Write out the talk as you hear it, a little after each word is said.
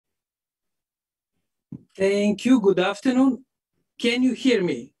Thank you. Good afternoon. Can you hear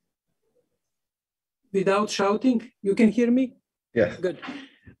me? Without shouting, you can hear me? Yes. Good.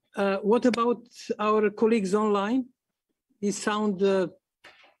 What about our colleagues online? Is sound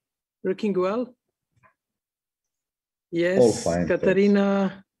working well? Yes. All fine.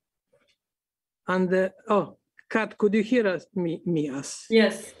 Katarina and Kat, could you hear us? Us?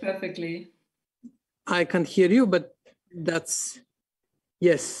 Yes, perfectly. I can't hear you, but that's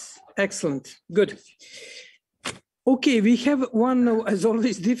yes. Excellent. Good. Okay, we have one, as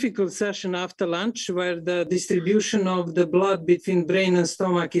always, difficult session after lunch where the distribution of the blood between brain and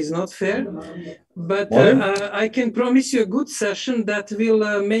stomach is not fair. But I can promise you a good session that will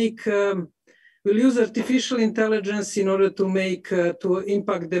will use artificial intelligence in order to to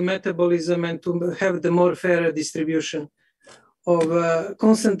impact the metabolism and to have the more fair distribution of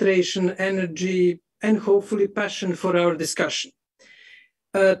concentration, energy, and hopefully passion for our discussion.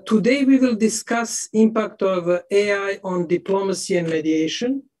 Today, we will discuss impact of AI on diplomacy and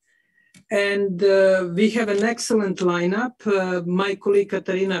mediation. And we have an excellent lineup. My colleague,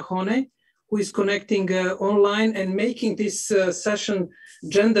 Katarina Hone, who is connecting online and making this session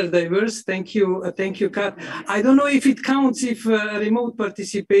gender diverse. Thank you, Kat. I don't know if it counts if remote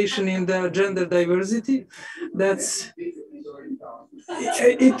participation in the gender diversity. That's,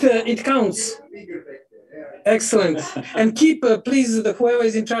 it counts. Excellent. And keep, please, whoever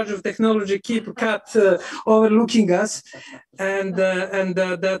is in charge of technology, keep Kat overlooking us. And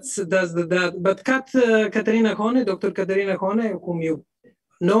that's that. But Katarina Hone, Dr. Katarina Hone, whom you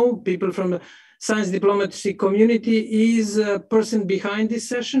know, people from the science diplomacy community, is a person behind this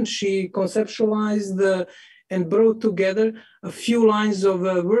session. She conceptualized and brought together a few lines of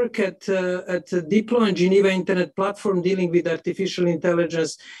work at Diplo and Geneva Internet Platform dealing with artificial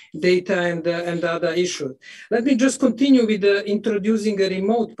intelligence, data, and other issues. Let me just continue with introducing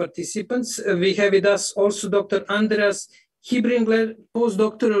remote participants. We have with us also Dr. Andreas Hibringler,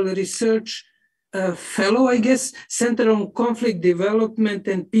 postdoctoral research fellow, I guess, Center on Conflict Development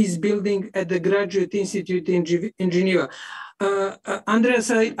and Peace Building at the Graduate Institute in Geneva. Andreas,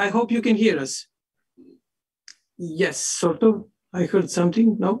 I hope you can hear us. Yes, sort of. I heard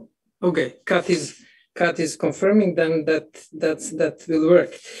something. No? Okay. Kat is confirming. Then that will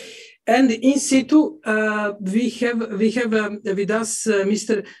work. And in situ, we have with us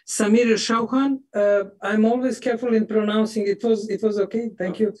Mr. Samir Chauhan. I'm always careful in pronouncing. It was okay.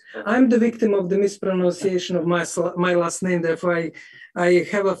 Thank you. I'm the victim of the mispronunciation of my last name. Therefore, I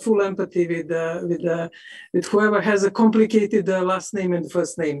have a full empathy with whoever has a complicated last name and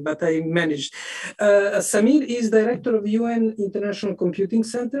first name, but I managed. Samir is director of UN International Computing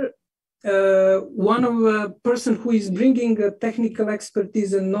Center. One of a person who is bringing technical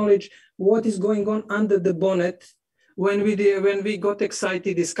expertise and knowledge what is going on under the bonnet when we got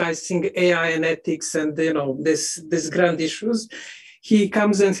excited discussing AI and ethics and this grand issues. He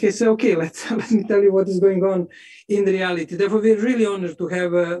comes and he says, okay, let me tell you what is going on in reality. Therefore, we're really honored to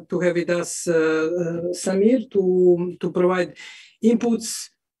have with us Samir to provide inputs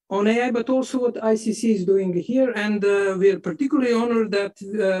on AI, but also what ICC is doing here. And we're particularly honored that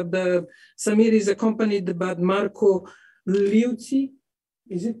Samir is accompanied by Marco Liuzzi.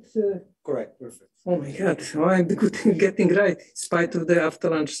 Is it? Correct, perfect. Oh my God, I'm getting right in spite of the after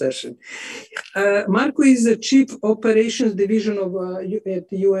lunch session. Marco is the Chief Operations Division of at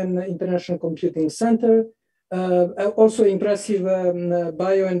the UN International Computing Center. Also impressive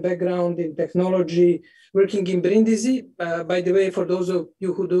bio and background in technology, working in Brindisi. By the way, for those of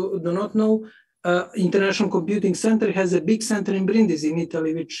you who do not know, International Computing Center has a big center in Brindisi in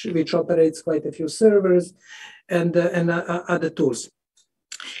Italy, which operates quite a few servers and other tools.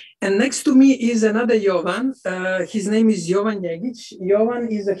 And next to me is another Jovan. His name is Jovan Njegić. Jovan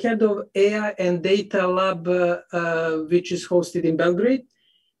is the head of AI and Data Lab, which is hosted in Belgrade.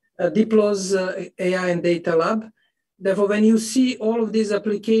 Diplo's AI and Data Lab. Therefore, when you see all of these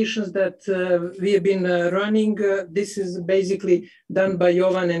applications that we have been running, this is basically done by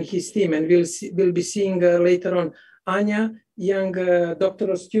Jovan and his team. And we'll be seeing later on Anya, young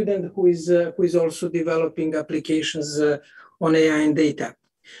doctoral student who is also developing applications on AI and data.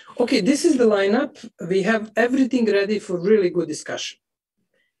 Okay, this is the lineup. We have everything ready for really good discussion.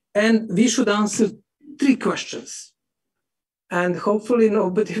 And we should answer 3 questions. And hopefully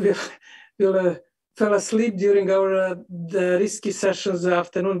nobody will fell asleep during the risky sessions this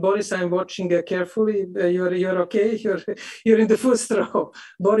afternoon. Boris, I'm watching carefully. You're okay? You're in the first row.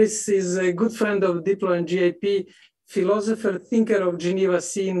 Boris is a good friend of Diplo and GIP, philosopher, thinker of Geneva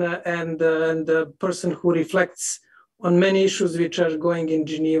scene, and a person who reflects on many issues which are going in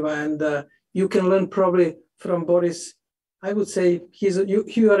Geneva. And you can learn probably from Boris I would say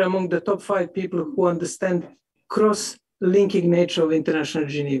you are among the top 5 people who understand cross-linking nature of international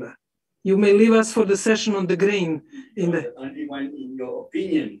Geneva. You may leave us for the session on the grain. Only one in your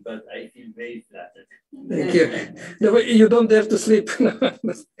opinion, but I feel very flattered. Thank you. No, you don't dare to sleep.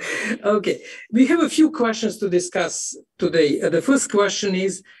 Okay, we have a few questions to discuss today. The first question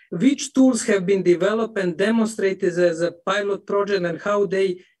is, which tools have been developed and demonstrated as a pilot project and how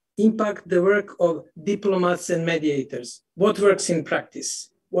they impact the work of diplomats and mediators? What works in practice?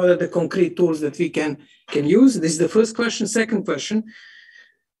 What are the concrete tools that we can use? This is the first question. Second question,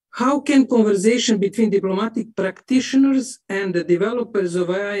 how can conversation between diplomatic practitioners and the developers of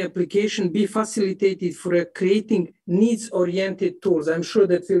AI application be facilitated for creating needs-oriented tools? I'm sure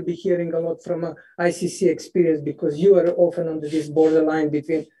that we'll be hearing a lot from ICC experience because you are often on this borderline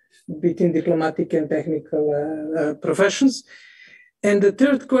between diplomatic and technical professions. And the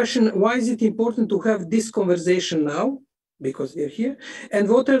third question, why is it important to have this conversation now? Because we're here. And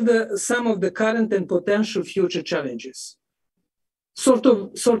what are some of the current and potential future challenges? Sort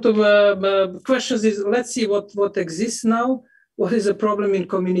of questions is, let's see what exists now, what is the problem in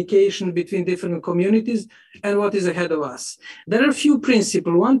communication between different communities, and what is ahead of us. There are a few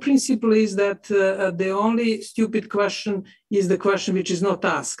principles. One principle is that the only stupid question is the question which is not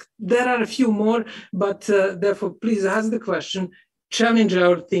asked. There are a few more, but therefore, please ask the question, challenge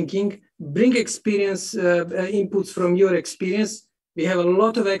our thinking, bring experience, inputs from your experience. We have a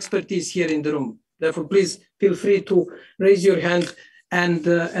lot of expertise here in the room. Therefore, please feel free to raise your hand and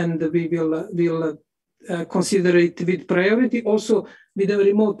we will consider it with priority. Also, with a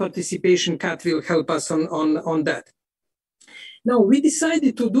remote participation, Kat will help us on that. Now, we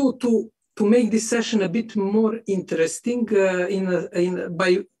decided to make this session a bit more interesting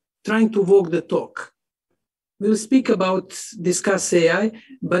by trying to walk the talk. We'll speak about discuss AI,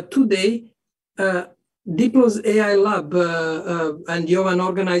 but today, Diplo's AI Lab, and Jovan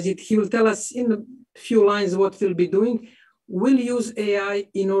organized it. He will tell us in a few lines what we'll be doing. We'll use AI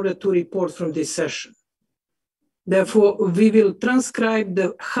in order to report from this session. Therefore, we will transcribe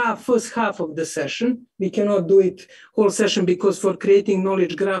the first half of the session. We cannot do it whole session because for creating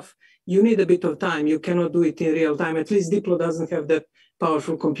knowledge graph, you need a bit of time. You cannot do it in real time. At least Diplo doesn't have that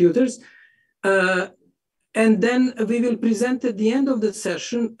powerful computers. And then we will present at the end of the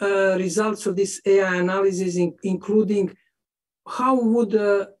session results of this AI analysis, including how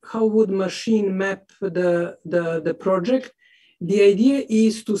would machine map the project. The idea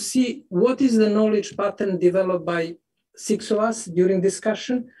is to see what is the knowledge pattern developed by 6 of us during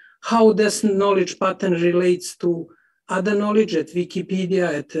discussion, how this knowledge pattern relates to other knowledge at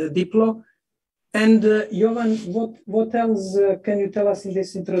Wikipedia, at Diplo. And Jovan, what else can you tell us in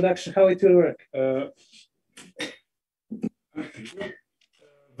this introduction, how it will work?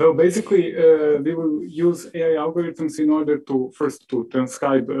 Well, basically, we will use AI algorithms in order to first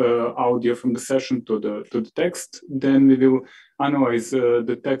transcribe audio from the session to the text. Then we will analyze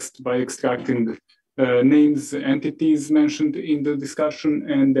the text by extracting names, entities mentioned in the discussion,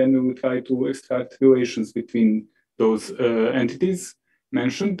 and then we will try to extract relations between those entities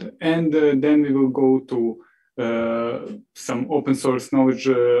mentioned. And then we will go to some open source knowledge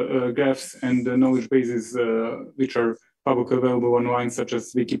graphs and knowledge bases which are publicly available online, such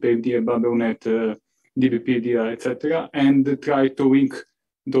as Wikipedia, BubbleNet, DBpedia, etc., and try to link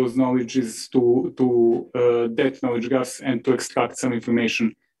those knowledges to that knowledge graphs and to extract some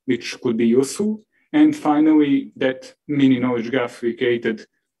information which could be useful. And finally, that mini knowledge graph we created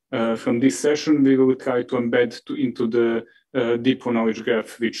from this session, we will try to embed into the Diplo knowledge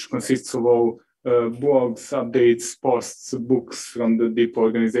graph, which consists of all blogs, updates, posts, books from the Diplo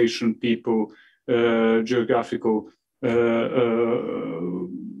organization, people, geographical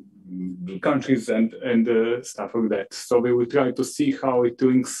countries and stuff like that. So we will try to see how it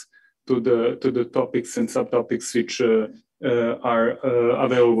links to the topics and subtopics which are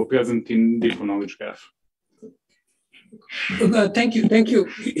available present in Diplo knowledge graph. Thank you,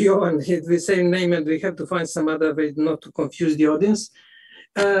 Johan. The same name, and we have to find some other way not to confuse the audience.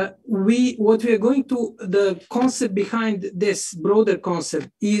 What we are going to, the concept behind this broader concept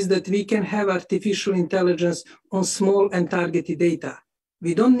is that we can have artificial intelligence on small and targeted data.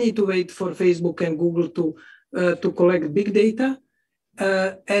 We don't need to wait for Facebook and Google to collect big data.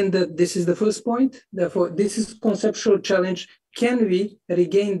 And this is the first point. Therefore, this is conceptual challenge. Can we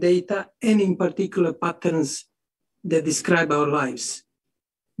regain data and in particular patterns that describe our lives?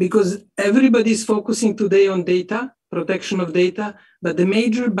 Because everybody is focusing today on data, protection of data, but the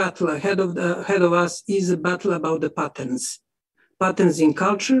major battle ahead of us is a battle about the patterns. Patterns in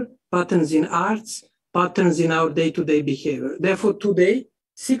culture, patterns in arts, patterns in our day-to-day behavior. Therefore, today,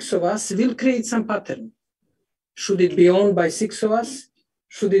 6 of us will create some pattern. Should it be owned by six of us?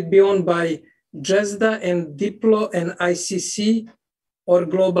 Should it be owned by JESDA and Diplo and ICC, or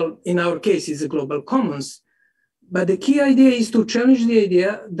global? In our case, it's a global commons. But the key idea is to challenge the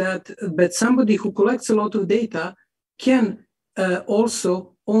idea that somebody who collects a lot of data can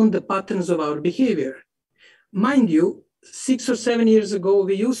also own the patterns of our behavior. Mind you, 6 or 7 years ago,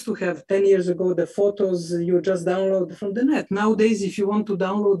 we used to have, 10 years ago, the photos you just download from the net. Nowadays, if you want to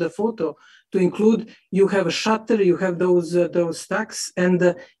download the photo to include, you have a shutter, you have those stacks,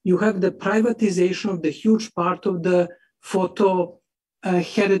 and you have the privatization of the huge part of the photo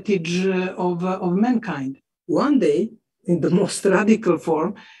heritage of mankind. One day, in the most radical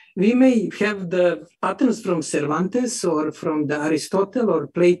form, we may have the patterns from Cervantes or from the Aristotle or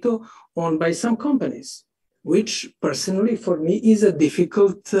Plato owned by some companies, which personally for me is a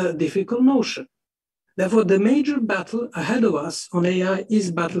difficult notion. Therefore, the major battle ahead of us on AI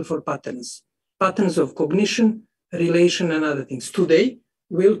is battle for patterns of cognition, relation, and other things. Today,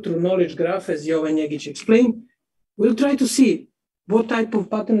 we'll, through knowledge graph, as Jovan Jegic explained, we'll try to see what type of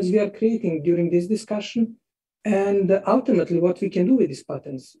patterns we are creating during this discussion, and ultimately what we can do with these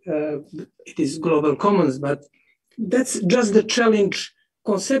patterns. It is global commons, but that's just the challenge,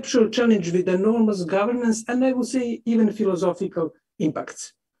 conceptual challenge with enormous governance, and I would say even philosophical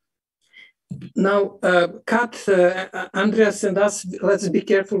impacts. Now, Kat, Andreas and us, let's be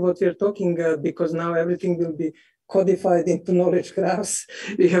careful what we're talking, because now everything will be codified into knowledge graphs.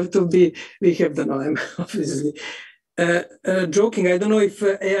 We have the norm, obviously. Joking, I don't know if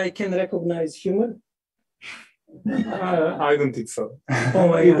AI can recognize humor. I don't think so. Oh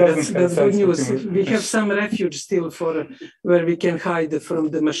my God, that's good news. We have some refuge still for where we can hide from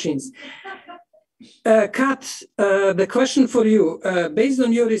the machines. Kat, the question for you, based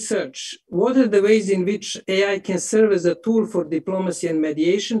on your research, what are the ways in which AI can serve as a tool for diplomacy and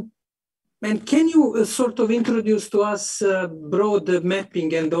mediation? And can you sort of introduce to us broad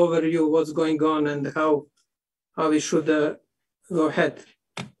mapping and overview what's going on and how we should go ahead?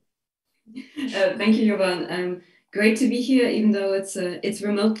 Thank you, Jovan. Great to be here, even though it's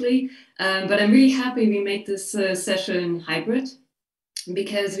remotely. But I'm really happy we made this session hybrid,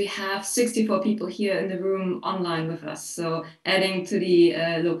 because we have 64 people here in the room online with us, so adding to the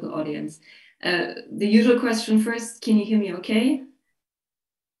local audience. The usual question first, can you hear me okay?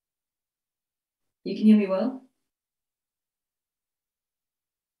 You can hear me well?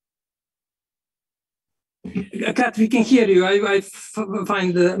 Kat, we can hear you. I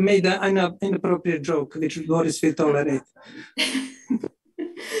made an inappropriate joke, which Boris will tolerate.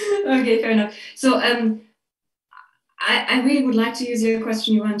 Okay, fair enough. So I really would like to use your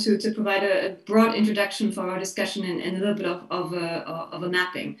question, Johan, to provide a broad introduction for our discussion and a little bit of a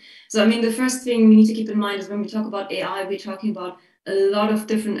mapping. So, I mean, the first thing we need to keep in mind is when we talk about AI, we're talking about a lot of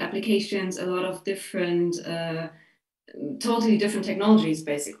different applications, a lot of different, totally different technologies,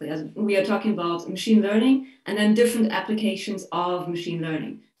 basically. As we are talking about machine learning and then different applications of machine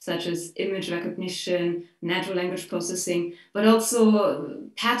learning, such as image recognition, natural language processing, but also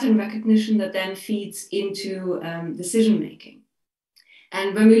pattern recognition that then feeds into decision-making.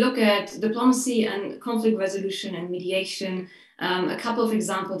 And when we look at diplomacy and conflict resolution and mediation, a couple of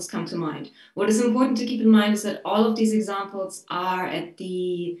examples come to mind. What is important to keep in mind is that all of these examples are at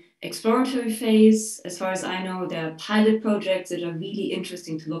the exploratory phase. As far as I know, there are pilot projects that are really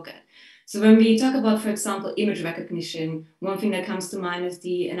interesting to look at. So when we talk about, for example, image recognition, one thing that comes to mind is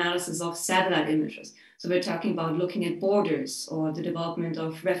the analysis of satellite images. So we're talking about looking at borders or the development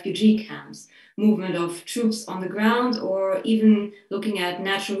of refugee camps, movement of troops on the ground, or even looking at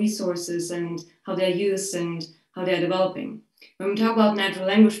natural resources and how they're used and how they're developing. When we talk about natural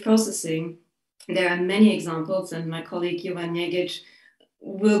language processing, there are many examples, and my colleague Jovan Jegic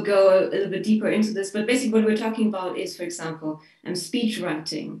will go a little bit deeper into this. But basically what we're talking about is, for example, speech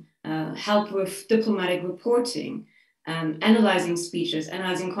writing, help with diplomatic reporting, analyzing speeches,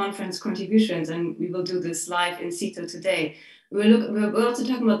 analyzing conference contributions, and we will do this live in situ today. We're also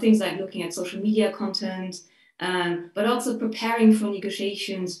talking about things like looking at social media content, but also preparing for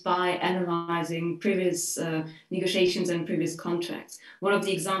negotiations by analyzing previous negotiations and previous contracts. One of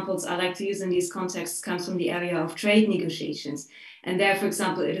the examples I like to use in these contexts comes from the area of trade negotiations. And there, for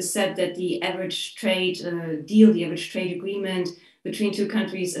example, it is said that the average trade deal, the average trade agreement between two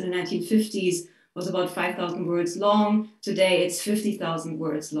countries in the 1950s was about 5,000 words long. Today, it's 50,000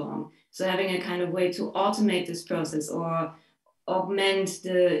 words long. So having a kind of way to automate this process or augment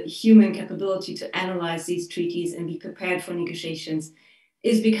the human capability to analyze these treaties and be prepared for negotiations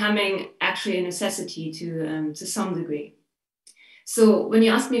is becoming actually a necessity to some degree. So when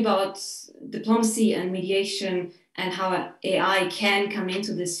you ask me about diplomacy and mediation and how AI can come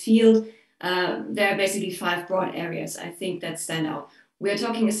into this field, there are basically 5 broad areas I think that stand out. We are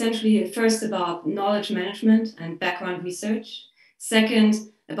talking essentially first about knowledge management and background research.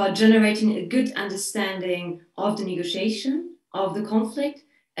 Second, about generating a good understanding of the negotiation, of the conflict,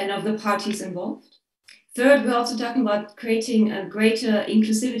 and of the parties involved. Third, we're also talking about creating a greater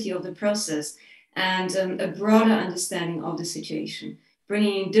inclusivity of the process and a broader understanding of the situation,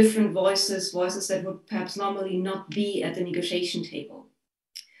 bringing in different voices that would perhaps normally not be at the negotiation table.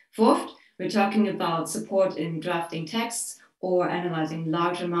 Fourth, we're talking about support in drafting texts or analyzing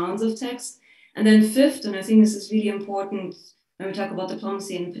large amounts of text. And then fifth, and I think this is really important when we talk about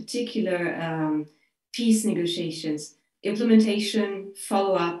diplomacy, in particular peace negotiations, implementation,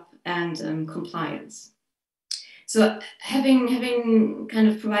 follow-up, and compliance. So having kind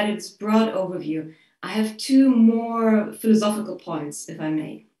of provided this broad overview, I have 2 more philosophical points, if I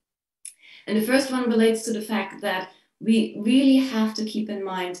may. And the first one relates to the fact that we really have to keep in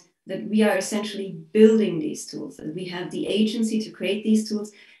mind that we are essentially building these tools, that we have the agency to create these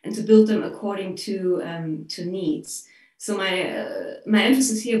tools and to build them according to needs. So my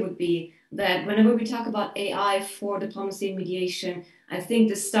emphasis here would be that whenever we talk about AI for diplomacy and mediation, I think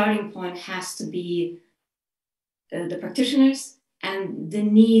the starting point has to be the practitioners and the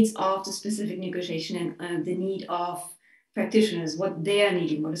needs of the specific negotiation and the need of practitioners, what they are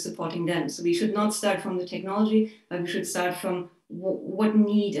needing, what is supporting them. So we should not start from the technology, but we should start from what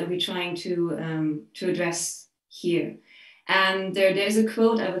need are we trying to address here. And there's a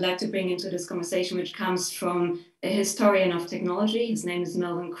quote I would like to bring into this conversation, which comes from a historian of technology. His name is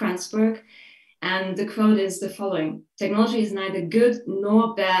Melvin Kranzberg. And the quote is the following: "Technology is neither good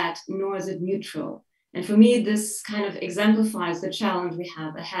nor bad, nor is it neutral." And for me, this kind of exemplifies the challenge we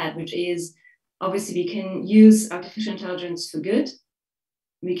have ahead, which is obviously we can use artificial intelligence for good,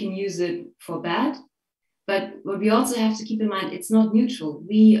 we can use it for bad, but what we also have to keep in mind, it's not neutral.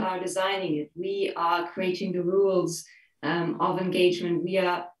 We are designing it, we are creating the rules of engagement, we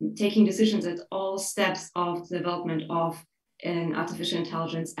are taking decisions at all steps of the development of an artificial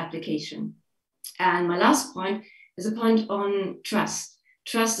intelligence application. And my last point is a point on trust.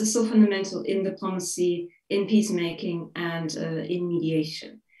 Trust is so fundamental in diplomacy, in peacemaking, and in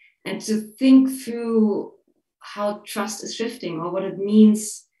mediation. And to think through how trust is shifting or what it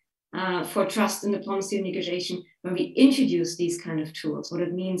means for trust in diplomacy and negotiation when we introduce these kind of tools, what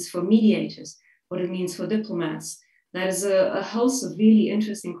it means for mediators, what it means for diplomats. That is a host of really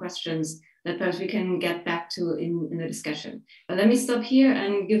interesting questions that perhaps we can get back to in the discussion. But let me stop here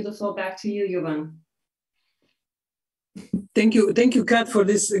and give the floor back to you, Jovan. Thank you, Kat, for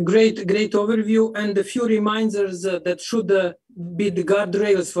this great overview and a few reminders that should be the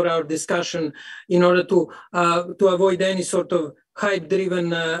guardrails for our discussion in order to avoid any sort of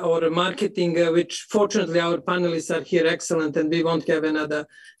hype-driven or marketing, which fortunately our panelists are here excellent, and we won't have another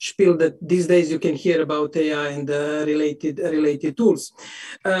spiel that these days you can hear about AI and related tools.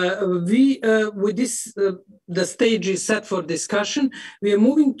 With this, the stage is set for discussion. We are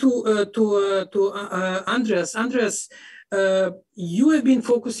moving to Andreas. Andreas, you have been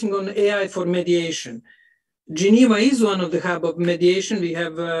focusing on AI for mediation. Geneva is one of the hub of mediation. We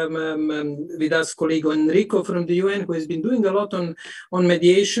have with us colleague Enrico from the UN, who has been doing a lot on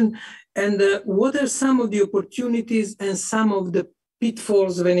mediation. And what are some of the opportunities and some of the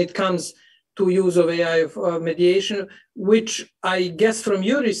pitfalls when it comes to use of AI for mediation, which I guess from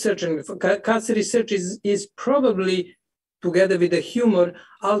your research and Kat's research is probably, together with the humor,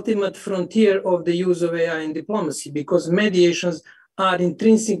 ultimate frontier of the use of AI in diplomacy, because mediations are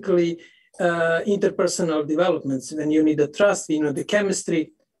intrinsically interpersonal developments. When you need the trust, you know, the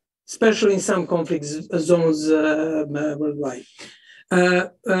chemistry, especially in some conflict zones worldwide.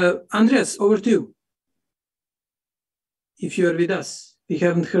 Andreas, over to you. If you are with us, we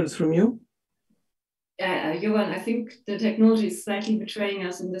haven't heard from you. Johan, I think the technology is slightly betraying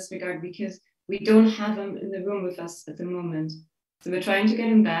us in this regard because we don't have him in the room with us at the moment. So we're trying to get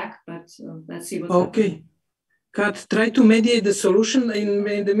him back, but let's see what's happening. Kat, try to mediate the solution.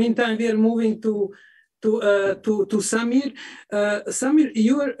 In the meantime, we are moving to Samir. Samir,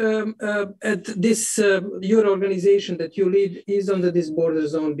 you are at this, your organization that you lead is under this border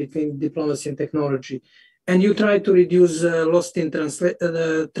zone between diplomacy and technology. And you try to reduce lost in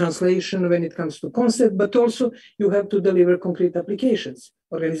translation when it comes to concept, but also you have to deliver concrete applications.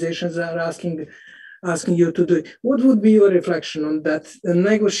 Organizations are asking you to do it. What would be your reflection on that,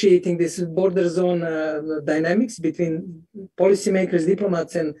 negotiating this border zone dynamics between policymakers,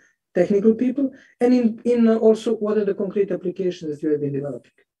 diplomats, and technical people? And in also, what are the concrete applications that you have been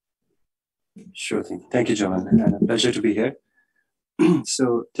developing? Sure thing. Thank you, Johan, and a pleasure to be here.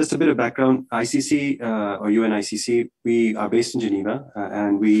 So just a bit of background, ICC or UN ICC, we are based in Geneva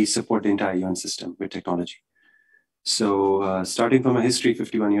and we support the entire UN system with technology. So starting from a history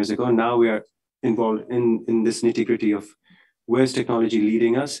 51 years ago, now we are involved in this nitty-gritty of where's technology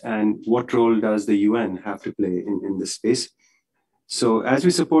leading us and what role does the UN have to play in this space. So as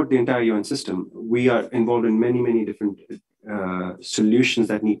we support the entire UN system, we are involved in many, many different solutions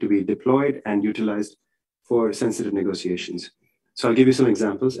that need to be deployed and utilized for sensitive negotiations. So I'll give you some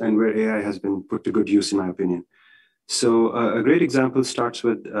examples and where AI has been put to good use, in my opinion. So a great example starts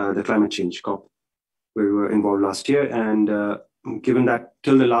with the climate change COP, where we were involved last year. And given that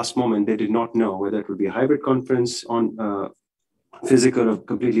till the last moment, they did not know whether it would be a hybrid conference on physical or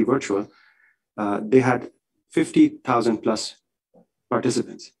completely virtual, they had 50,000 plus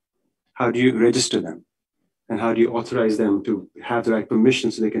participants. How do you register them? And how do you authorize them to have the right permission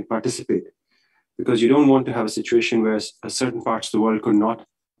so they can participate? Because you don't want to have a situation where certain parts of the world could not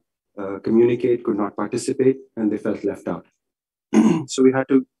communicate, could not participate, and they felt left out. So we had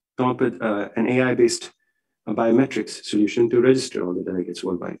to come up with an AI-based biometrics solution to register all the delegates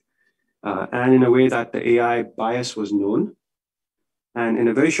worldwide. And in a way that the AI bias was known. And in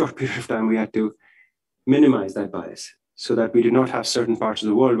a very short period of time, we had to minimize that bias so that we did not have certain parts of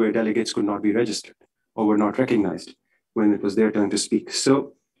the world where delegates could not be registered or were not recognized when it was their turn to speak.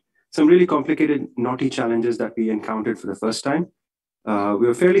 So some really complicated, knotty challenges that we encountered for the first time. We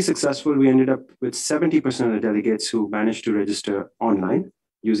were fairly successful. We ended up with 70% of the delegates who managed to register online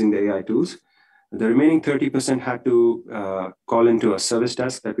using the AI tools. The remaining 30% had to call into a service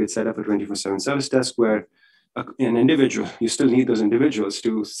desk that we had set up, a 24/7 service desk, where an individual, you still need those individuals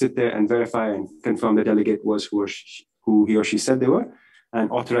to sit there and verify and confirm the delegate was who he or she said they were and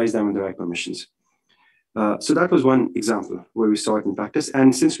authorize them with the right permissions. So that was one example where we saw it in practice.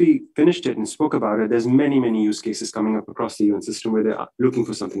 And since we finished it and spoke about it, there's many, many use cases coming up across the UN system where they're looking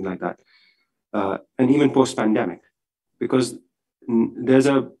for something like that. And even post-pandemic, because there's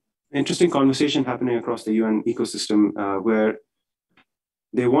an interesting conversation happening across the UN ecosystem where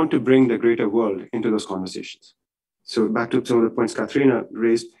they want to bring the greater world into those conversations. So back to some of the points Katharina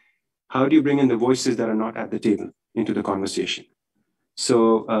raised, how do you bring in the voices that are not at the table into the conversation?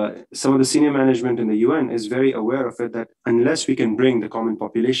 So some of the senior management in the UN is very aware of it, that unless we can bring the common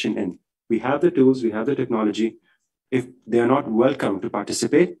population in, we have the tools, we have the technology. If they are not welcome to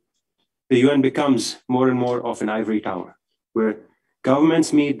participate, the UN becomes more and more of an ivory tower, where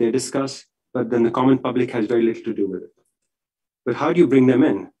governments meet, they discuss, but then the common public has very little to do with it. But how do you bring them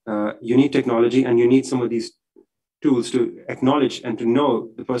in? You need technology and you need some of these tools to acknowledge and to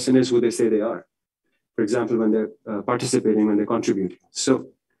know the person is who they say they are. For example, when they're participating, when they're contributing. So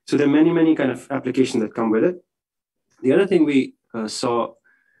there are many, many kind of applications that come with it. The other thing we saw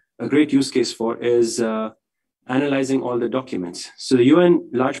a great use case for is analyzing all the documents. So the UN,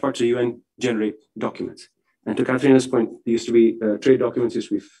 large parts of the UN generate documents. And to Katharina's point, there used to be trade documents used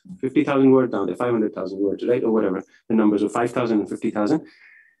to be 50,000 words, now they're 500,000 words, right? Or whatever, the numbers of 5,000 and 50,000.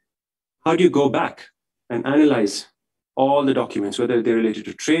 How do you go back and analyze all the documents, whether they're related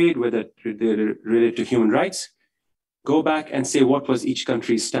to trade, whether they're related to human rights? Go back and say, what was each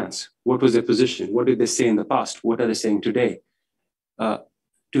country's stance? What was their position? What did they say in the past? What are they saying today?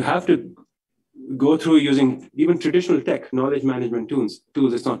 To have to go through using even traditional tech, knowledge management tools,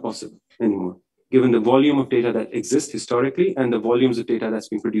 it's not possible anymore, given the volume of data that exists historically and the volumes of data that's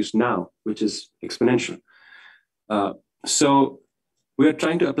being produced now, which is exponential. So we're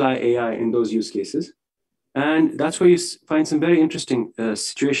trying to apply AI in those use cases. And that's where you find some very interesting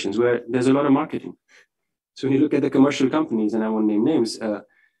situations where there's a lot of marketing. So when you look at the commercial companies, and I won't name names,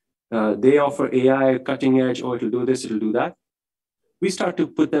 they offer AI cutting edge, oh, it'll do this, it'll do that. We start to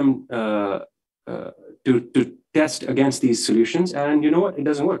put them to test against these solutions. And you know what? It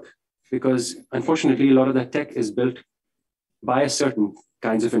doesn't work. Because unfortunately, a lot of that tech is built by a certain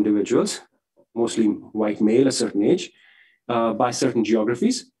kinds of individuals, mostly white male, a certain age, by certain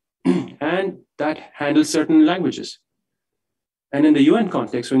geographies, and that handles certain languages. And in the UN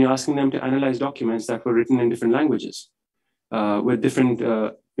context, when you're asking them to analyze documents that were written in different languages, with different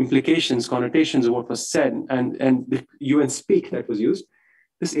implications, connotations of what was said, and the UN speak that was used,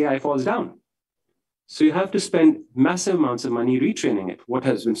 this AI falls down. So you have to spend massive amounts of money retraining it. What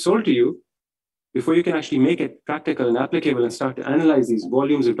has been sold to you, before you can actually make it practical and applicable and start to analyze these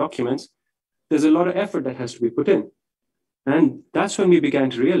volumes of documents, there's a lot of effort that has to be put in. And that's when we began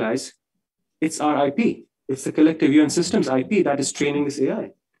to realize it's our IP. It's the collective UN systems IP that is training this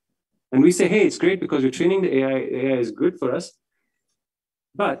AI. And we say, hey, it's great because we're training the AI. AI is good for us.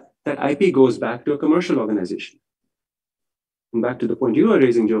 But that IP goes back to a commercial organization. And back to the point you were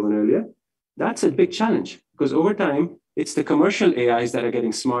raising, Jovan, earlier, that's a big challenge because over time, It's the commercial AIs that are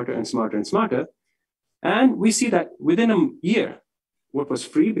getting smarter and smarter and smarter. And we see that within a year, what was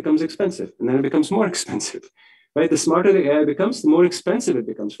free becomes expensive, and then it becomes more expensive, right? The smarter the AI becomes, the more expensive it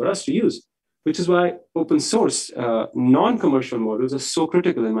becomes for us to use, which is why open source, non-commercial models are so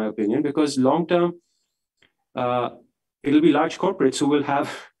critical, in my opinion, because long-term, it'll be large corporates who will have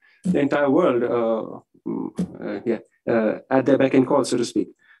the entire world at their beck and call, so to speak.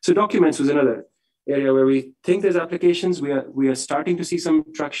 So documents was another area where we think there's applications. We are starting to see some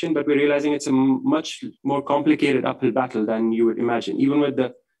traction, but we're realizing it's a much more complicated uphill battle than you would imagine, even with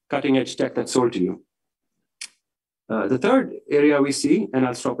the cutting edge tech that's sold to you. The third area we see, and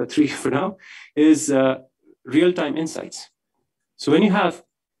I'll stop at 3 for now, is real-time insights. So when you have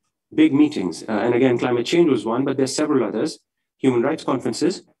big meetings, and again, climate change was one, but there's several others, human rights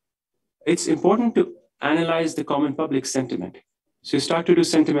conferences, it's important to analyze the common public sentiment. So you start to do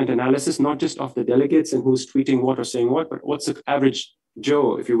sentiment analysis, not just of the delegates and who's tweeting what or saying what, but what's the average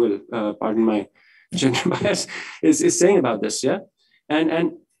Joe, if you will, pardon my gender bias, is saying about this, yeah?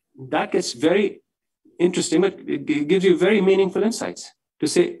 And that gets very interesting, but it gives you very meaningful insights to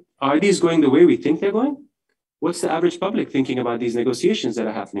say, are these going the way we think they're going? What's the average public thinking about these negotiations that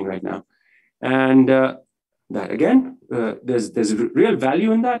are happening right now? And that again, there's real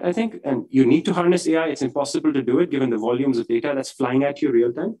value in that, I think, and you need to harness AI. It's impossible to do it given the volumes of data that's flying at you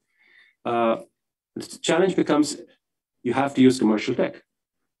real time. The challenge becomes you have to use commercial tech.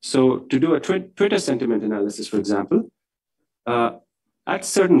 So to do a Twitter sentiment analysis, for example, at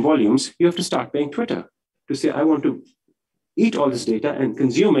certain volumes, you have to start paying Twitter to say, I want to eat all this data and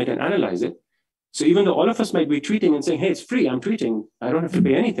consume it and analyze it. So even though all of us might be tweeting and saying, hey, it's free, I'm tweeting, I don't have to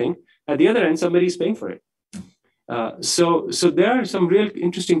pay anything, at the other end, somebody's paying for it. So there are some real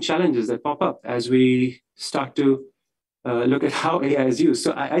interesting challenges that pop up as we start to look at how AI is used.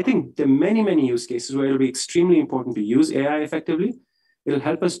 So I think there are many, many use cases where it'll be extremely important to use AI effectively. It'll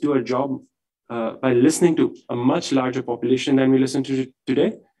help us do our job by listening to a much larger population than we listen to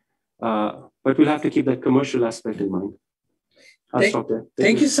today. But we'll have to keep that commercial aspect in mind. I'll stop there.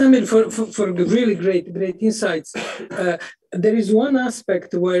 Thank you, Samir, for really great insights. There is one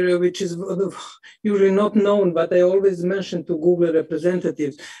aspect which is usually not known, but I always mention to Google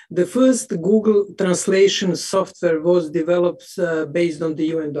representatives. The first Google translation software was developed based on the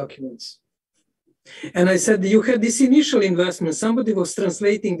UN documents. And I said, you had this initial investment, somebody was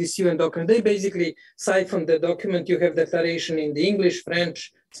translating this UN document. They basically, aside from the document, you have declaration in the English,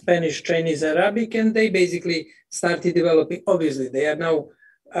 French, Spanish, Chinese, Arabic, and they basically started developing. Obviously, they are now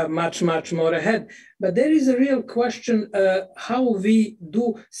much, much more ahead. But there is a real question how we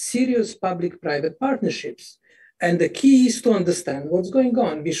do serious public-private partnerships. And the key is to understand what's going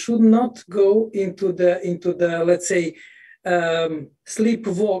on. We should not go into the let's say,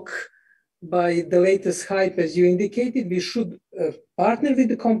 sleepwalk by the latest hype, as you indicated. We should partner with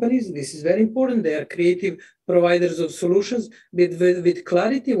the companies. This is very important. They are creative providers of solutions with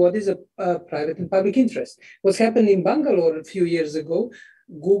clarity. What is a private and public interest? What's happened in Bangalore a few years ago,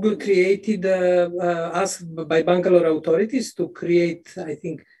 Google created, asked by Bangalore authorities to create, I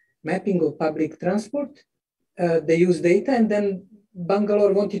think, mapping of public transport. They use data, and then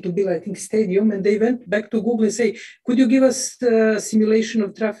Bangalore wanted to build, I think, stadium, and they went back to Google and say, could you give us simulation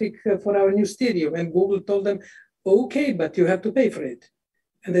of traffic for our new stadium? And Google told them, okay, but you have to pay for it.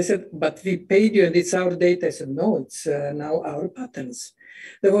 And they said, but we paid you and it's our data. I said, no, it's now our patents.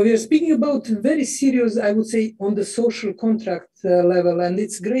 Therefore, we are speaking about very serious, I would say, on the social contract level. And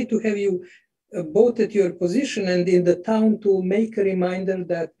it's great to have you both at your position and in the town to make a reminder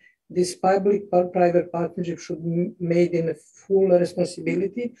that this public-private partnership should be made in a full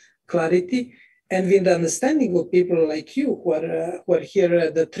responsibility, clarity, and with the understanding of people like you who are here,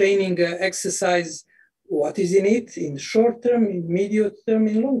 the training exercise, what is in it, in short term, in medium term,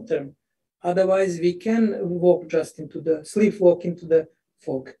 in long term. Otherwise, we can walk just into the sleepwalk into the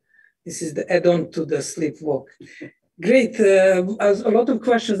fog. This is the add-on to the sleepwalk. Great. A lot of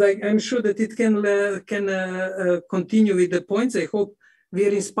questions. I'm sure that it can continue with the points. I hope we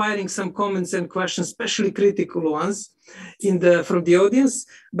are inspiring some comments and questions, especially critical ones from the audience.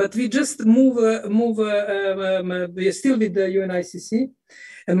 But we just move. We are still with the UNICC.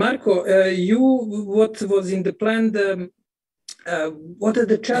 And Marco, what was in the plan? What are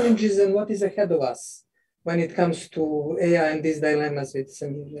the challenges and what is ahead of us when it comes to AI and these dilemmas that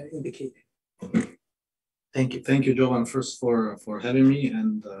Samir indicated? Thank you, Jovan, first for having me,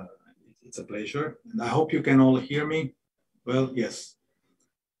 and it's a pleasure. And I hope you can all hear me. Well, yes.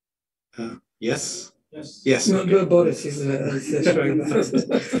 Yes. Yes. Yes. No, okay. Boris is showing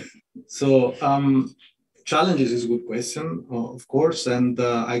that. So Challenges is a good question, of course, and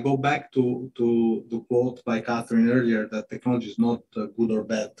I go back to the quote by Catherine earlier that technology is not good or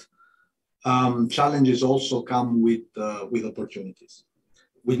bad. Challenges also come with opportunities.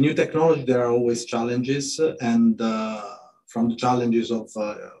 With new technology, there are always challenges, and from the challenges of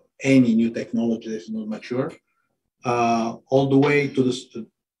any new technology that is not mature, all the way to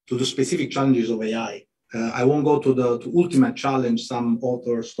the specific challenges of AI. I won't go to the ultimate challenge. Some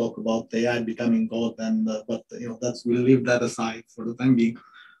authors talk about AI becoming God, and but we'll leave that aside for the time being.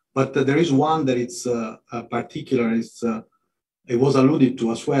 But there is one that it's particular. It was alluded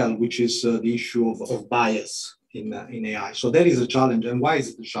to as well, which is the issue of bias in AI. So that is a challenge. And why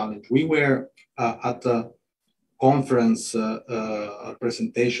is it a challenge? We were at a conference, a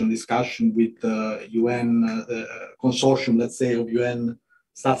presentation discussion with the UN consortium, let's say, of UN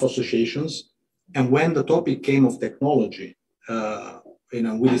staff associations. And when the topic came of technology,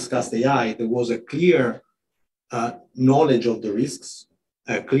 we discussed AI, there was a clear knowledge of the risks,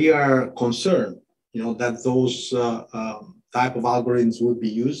 a clear concern, that those type of algorithms would be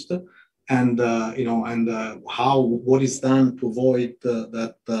used, and what is done to avoid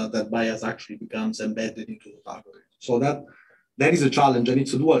that bias actually becomes embedded into the algorithm. So that is a challenge, and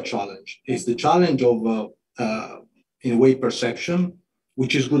it's a dual challenge. It's the challenge of, in a way, perception,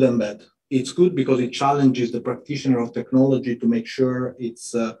 which is good and bad. It's good because it challenges the practitioner of technology to make sure it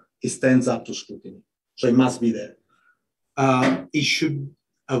stands up to scrutiny. So it must be there. It should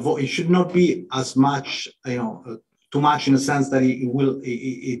not be as much, too much in a sense that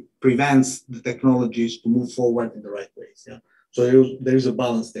it prevents the technologies to move forward in the right ways. Yeah. So there is a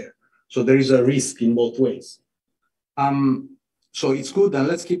balance there. So there is a risk in both ways. So it's good, and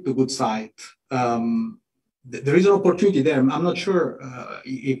let's keep the good side. There is an opportunity there. I'm not sure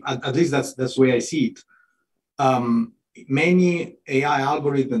if, at least that's the way I see it. Many AI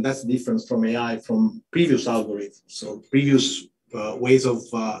algorithms, that's the difference from AI from previous algorithms. So previous ways of,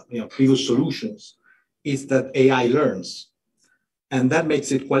 previous solutions is that AI learns. And that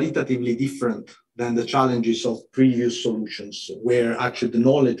makes it qualitatively different than the challenges of previous solutions, where actually the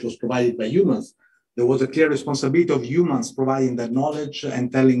knowledge was provided by humans. There was a clear responsibility of humans providing that knowledge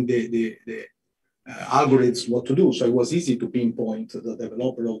and telling the algorithms what to do. So it was easy to pinpoint the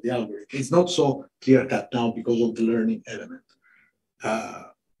developer of the algorithm. It's not so clear-cut now because of the learning element.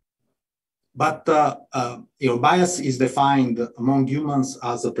 But bias is defined among humans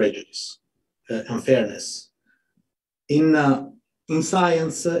as a prejudice, unfairness. In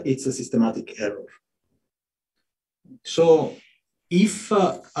science, it's a systematic error. So if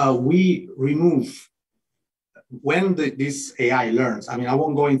we remove, when this AI learns, I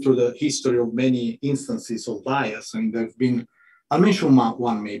won't go into the history of many instances of bias. There've been, I'll mention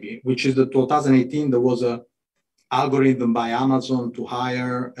one maybe, which is the 2018, there was a algorithm by Amazon to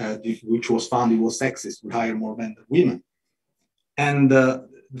hire, which was found it was sexist, to hire more men than women. And the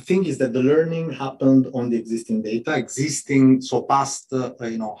thing is that the learning happened on the existing data, so past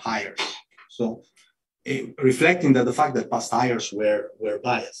hires. So reflecting that the fact that past hires were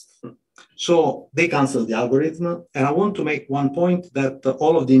biased. So they canceled the algorithm. And I want to make one point that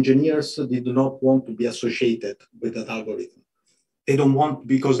all of the engineers did not want to be associated with that algorithm. They don't want,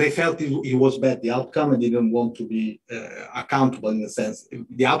 because they felt it was bad, the outcome, and they didn't want to be accountable in a sense.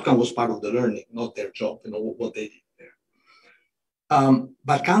 The outcome was part of the learning, not their job, what they did there.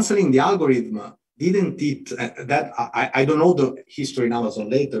 But canceling the algorithm didn't I don't know the history in Amazon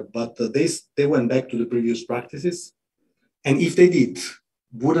later, but they went back to the previous practices. And if they did,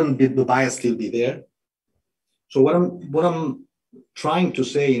 wouldn't the bias still be there? So what I'm trying to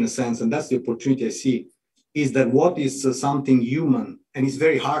say in a sense, and that's the opportunity I see, is that what is something human, and it's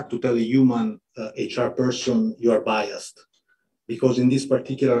very hard to tell a human HR person you are biased, because in this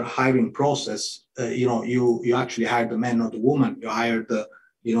particular hiring process, you actually hired the man, not the woman. You hired the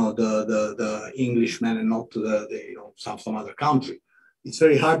Englishman and not some other country. It's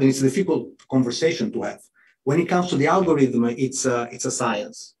very hard, and it's a difficult conversation to have. When it comes to the algorithm, it's a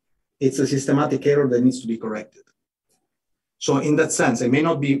science. It's a systematic error that needs to be corrected. So in that sense, it may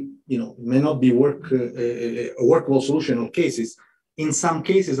not be, a workable solution in all cases. In some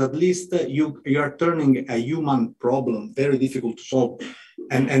cases, at least, you are turning a human problem very difficult to solve.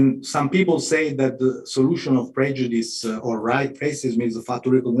 And some people say that the solution of prejudice or racism is the fact to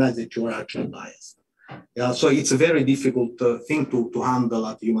recognize that you are actually biased. Yeah, so it's a very difficult thing to handle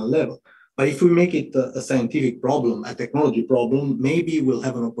at human level. But if we make it a scientific problem, a technology problem, maybe we'll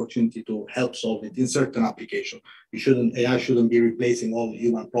have an opportunity to help solve it in certain applications. AI shouldn't be replacing all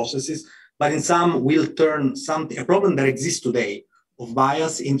human processes, but in some, we'll turn a problem that exists today of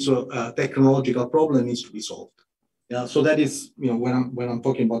bias into a technological problem that needs to be solved. Yeah, so that is, when I'm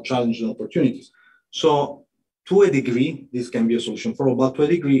talking about challenges and opportunities. So to a degree, this can be a solution for all, but to a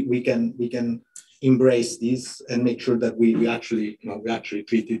degree, we can embrace this and make sure that we actually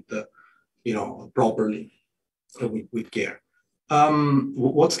treat it properly with care.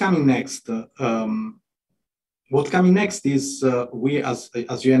 What's coming next? What's coming next is we as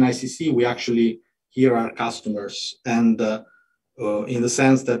UNICC, we actually hear our customers, and in the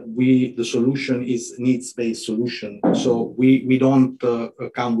sense that the solution is needs-based solution. So we don't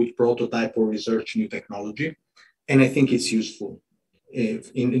come with prototype or research new technology. And I think it's useful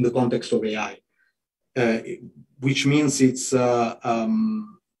in the context of AI, which means it's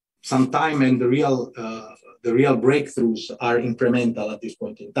some time, and the real breakthroughs are incremental at this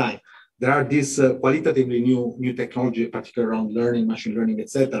point in time. There are these qualitatively new technology, particularly around learning, machine learning,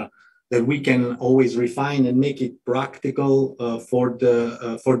 etc., that we can always refine and make it practical for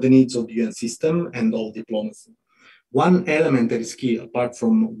the needs of the UN system and all diplomacy. One element that is key, apart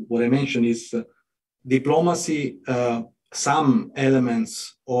from what I mentioned, is diplomacy. Some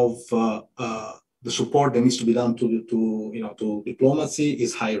elements of the support that needs to be done to diplomacy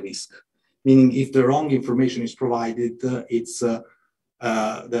is high risk. Meaning, if the wrong information is provided, the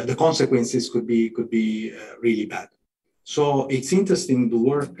consequences could be really bad. So it's interesting to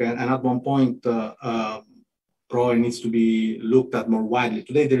work, and at one point, probably needs to be looked at more widely.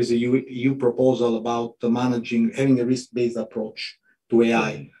 Today, there is a EU proposal about having a risk-based approach to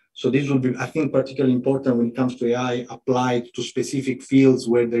AI. So this will be, I think, particularly important when it comes to AI applied to specific fields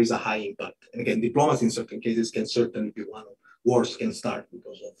where there is a high impact. And again, diplomacy in certain cases can certainly be one of wars can start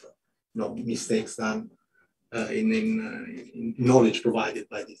because of mistakes done in knowledge provided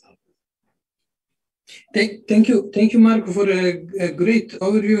by these. Thank you, Marco, for a great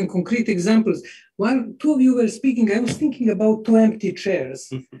overview and concrete examples. While two of you were speaking, I was thinking about two empty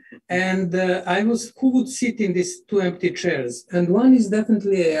chairs, and who would sit in these two empty chairs? And one is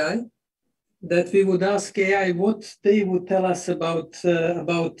definitely AI, that we would ask AI what they would tell us about,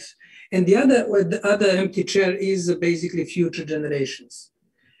 and the other empty chair is basically future generations.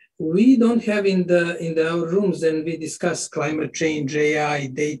 We don't have in our rooms, and we discuss climate change, AI,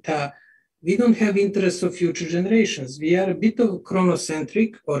 data. We don't have interests of future generations. We are a bit of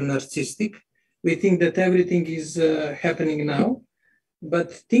chronocentric or narcissistic. We think that everything is happening now,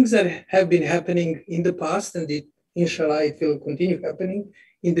 but things that have been happening in the past, and inshallah, it will continue happening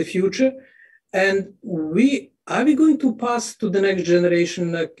in the future. And are we going to pass to the next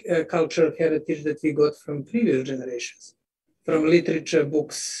generation cultural heritage that we got from previous generations, from literature,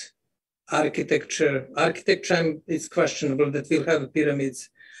 books, architecture? Architecture, it's questionable that we'll have pyramids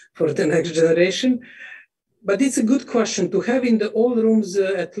for the next generation. But it's a good question to have in all rooms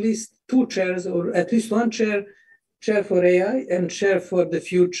at least two chairs, or at least one chair for AI and chair for the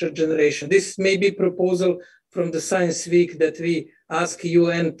future generation. This may be a proposal from the Science Week that we ask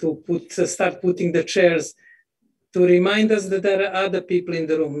UN to start putting the chairs to remind us that there are other people in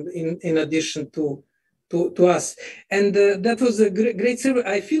the room in addition to us. And that was a great survey.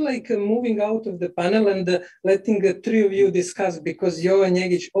 I feel like moving out of the panel and letting the three of you discuss, because Jo and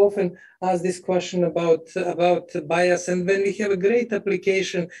Njegić often ask this question about bias. And when we have a great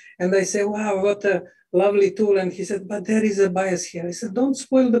application and I say, wow, what a lovely tool. And he said, but there is a bias here. I said, don't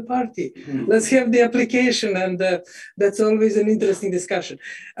spoil the party. Let's have the application. And that's always an interesting discussion.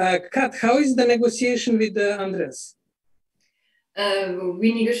 Kat, how is the negotiation with Andreas?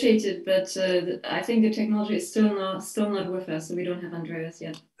 We negotiated, but I think the technology is still not with us, so we don't have Andreas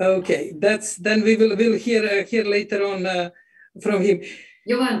yet. Okay, then we'll hear later on from him.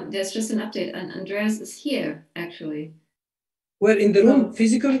 Johan, there's just an update, and Andreas is here actually. Where, in the room,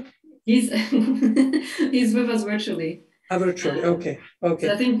 physically? He's he's with us virtually. Virtually, okay.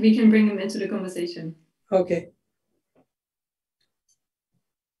 So I think we can bring him into the conversation. Okay.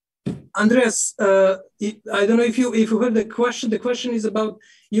 Andreas, I don't know if you heard the question. The question is about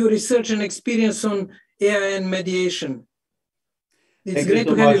your research and experience on AI and mediation. It's great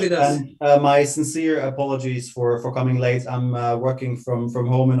to have you with us. My sincere apologies for coming late. I'm working from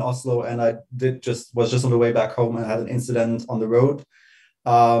home in Oslo, and I was just on the way back home and had an incident on the road,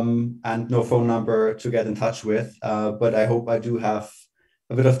 and no phone number to get in touch with. But I hope I do have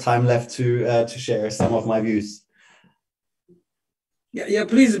a bit of time left to share some of my views. Yeah,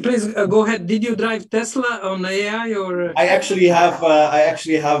 please go ahead. Did you drive Tesla on AI or? I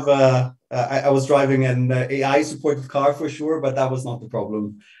was driving an AI supported car for sure, but that was not the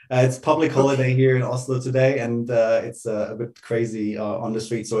problem. It's public holiday here in Oslo today, and it's a bit crazy on the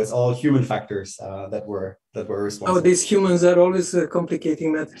street. So it's all human factors that were responsible. Oh, these humans are always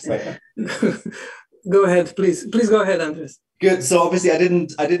complicating matters. Right. Go ahead, please. Please go ahead, Andres. Good. So obviously, I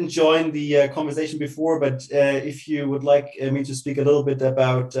didn't join the conversation before, but if you would like me to speak a little bit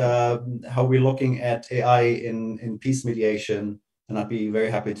about how we're looking at AI in peace mediation, and I'd be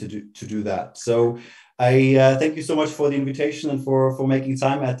very happy to do that. So I thank you so much for the invitation and for making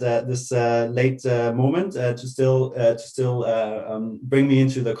time at this late moment to still bring me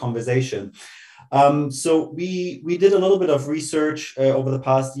into the conversation. So we did a little bit of research over the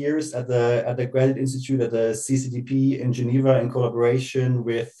past years at the Graduate Institute at the CCDP in Geneva in collaboration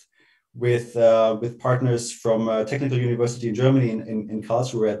with partners from Technical University in Germany in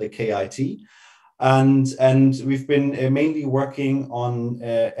Karlsruhe at the KIT. And we've been mainly working on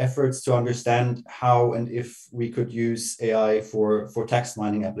efforts to understand how and if we could use AI for text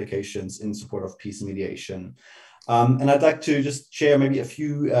mining applications in support of peace mediation. And I'd like to just share maybe a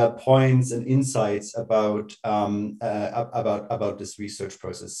few points and insights about this research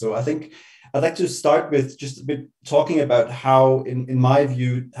process. So I think I'd like to start with just a bit talking about how, in my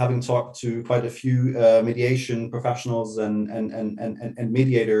view, having talked to quite a few mediation professionals and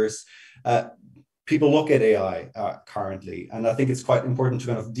mediators, people look at AI currently. And I think it's quite important to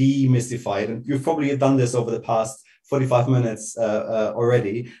kind of demystify it. And you've probably done this over the past 45 minutes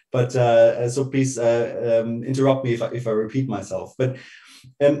already, but so please interrupt me if I repeat myself. But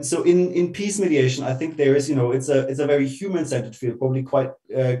so in peace mediation, I think there is, it's a very human-centered field, probably quite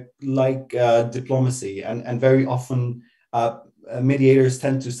like diplomacy, and very often mediators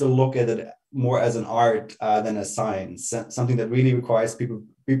tend to still look at it more as an art than a science, something that really requires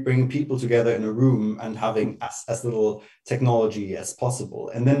bringing people together in a room and having as little technology as possible.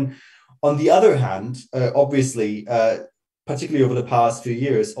 And then on the other hand, obviously, particularly over the past few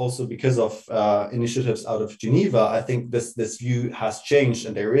years, also because of initiatives out of Geneva, I think this view has changed,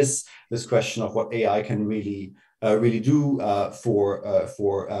 and there is this question of what AI can really do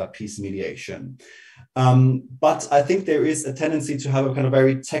for peace mediation. But I think there is a tendency to have a kind of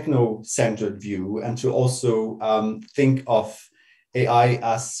very techno-centered view, and to also think of AI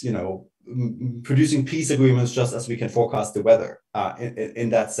as, producing peace agreements just as we can forecast the weather in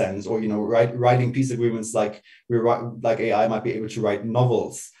that sense, or writing peace agreements like AI might be able to write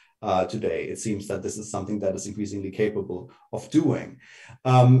novels today. It seems that this is something that is increasingly capable of doing.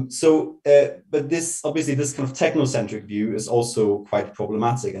 But this kind of technocentric view is also quite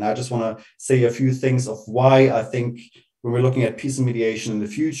problematic, and I just want to say a few things of why I think when we're looking at peace and mediation in the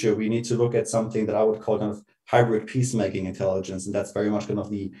future, we need to look at something that I would call kind of hybrid peacemaking intelligence, and that's very much kind of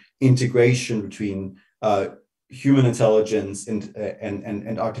the integration between human intelligence and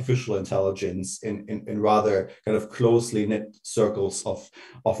artificial intelligence in rather kind of closely knit circles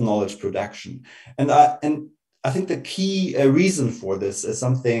of knowledge production. And I think the key reason for this is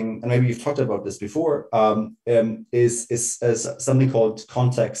something, and maybe you've talked about this before, is something called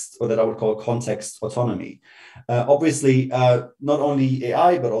context, or that I would call context autonomy. Obviously, not only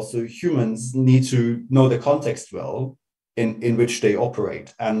AI, but also humans need to know the context well in which they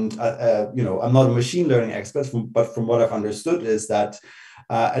operate. And, I'm not a machine learning expert, but from what I've understood is that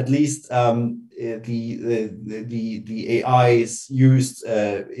at least the AIs used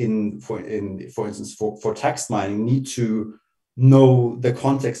for instance, for text mining need to know the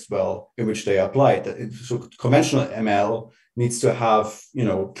context well in which they are applied. So conventional ML needs to have,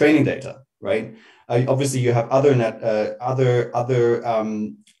 training data, right? Obviously, you have other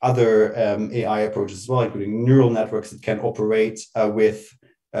AI approaches as well, including neural networks that can operate with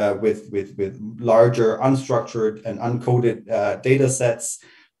larger unstructured and uncoded data sets.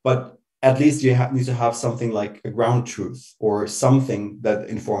 But at least you need to have something like a ground truth, or something that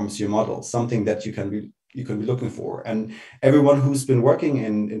informs your model, something that you can be looking for. And everyone who's been working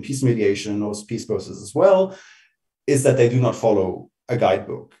in peace mediation knows peace processes as well, is that they do not follow a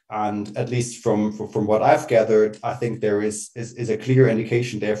guidebook. And at least from what I've gathered, I think there is a clear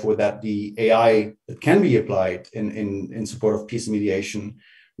indication, therefore, that the AI that can be applied in support of peace mediation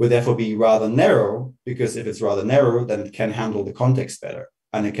will therefore be rather narrow, because if it's rather narrow, then it can handle the context better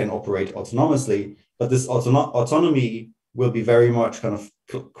and it can operate autonomously. But this autonomy will be very much kind of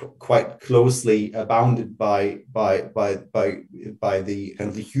quite closely bounded by the kind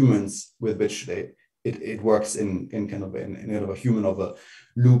of the humans with which it works in kind of a human of a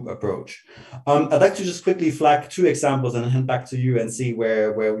loop approach. I'd like to just quickly flag two examples and hand back to you and see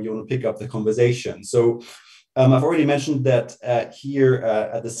where you want to pick up the conversation. So I've already mentioned that here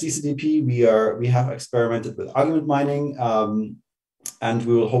at the CCDP, we have experimented with argument mining, and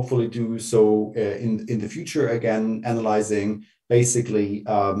we will hopefully do so in the future, again, analyzing basically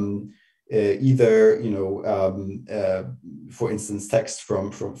either, for instance, text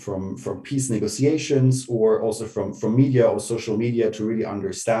from peace negotiations, or also from media or social media, to really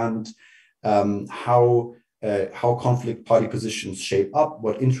understand how how conflict party positions shape up,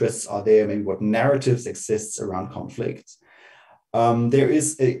 what interests are there, maybe what narratives exists around conflict. There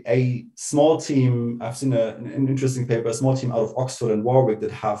is a small team, I've seen an interesting paper, a small team out of Oxford and Warwick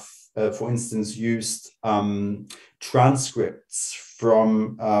that have, for instance, used transcripts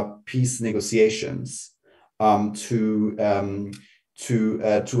from peace negotiations to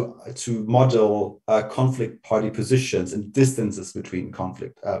model conflict party positions and distances between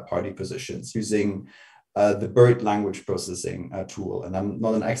conflict party positions using the BERT language processing tool. And I'm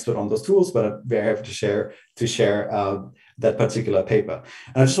not an expert on those tools, but I'm very happy to share that particular paper.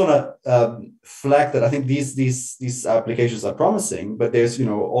 And I just want to flag that I think these applications are promising, but there's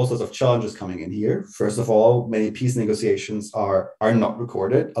all sorts of challenges coming in here. First of all, many peace negotiations are not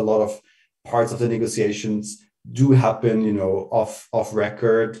recorded. A lot of parts of the negotiations do happen, off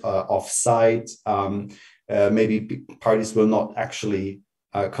record, off site. Maybe parties will not actually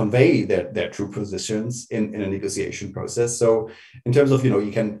convey their true positions in a negotiation process. So in terms of,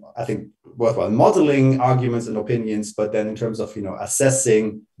 you can, I think, worthwhile modeling arguments and opinions, but then in terms of,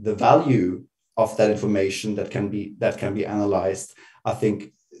 assessing the value of that information that can be analyzed, I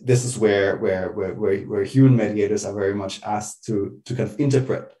think this is where human mediators are very much asked to kind of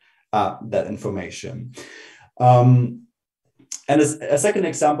interpret that information. And a second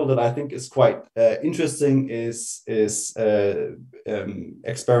example that I think is quite interesting is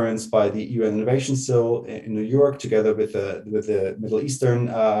experiments by the UN Innovation Cell in New York, together with the Middle Eastern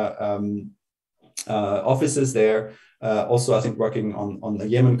offices there. Also, I think working on the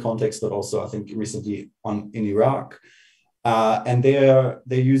Yemen context, but also I think recently in Iraq. And they're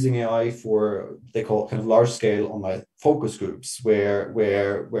using AI for, they call it kind of large scale online focus groups, where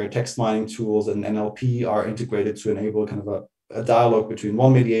text mining tools and NLP are integrated to enable kind of a dialogue between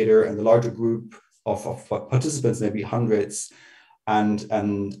one mediator and the larger group of participants, maybe hundreds. And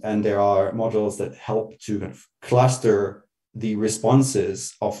there are modules that help to kind of cluster the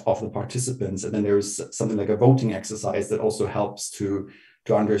responses of the participants. And then there's something like a voting exercise that also helps to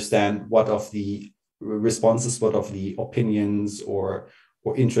understand what of the responses, what of the opinions or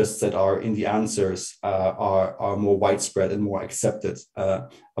interests that are in the answers are more widespread and more accepted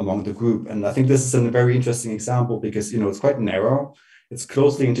among the group. And I think this is a very interesting example because it's quite narrow. It's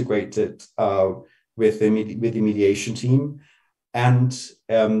closely integrated with the mediation team, and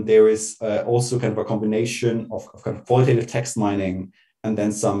there is also kind of a combination of kind of qualitative text mining and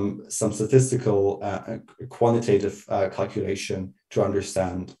then some statistical quantitative calculation to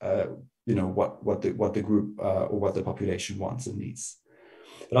understand what the group or what the population wants and needs.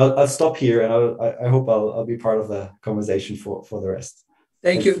 But I'll stop here, and I hope I'll be part of the conversation for the rest.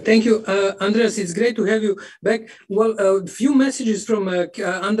 Thank you, Andreas. It's great to have you back. Well, a few messages from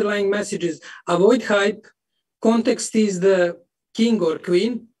underlying messages. Avoid hype. Context is the king or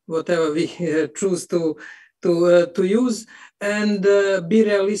queen, whatever we choose to use, and be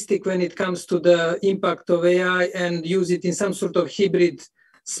realistic when it comes to the impact of AI and use it in some sort of hybrid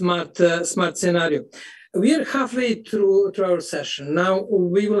smart scenario. We are halfway through our session. Now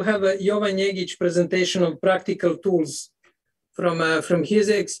we will have a Jovan Jegic presentation of practical tools from his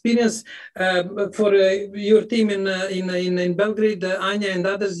experience. For your team in Belgrade, Anya and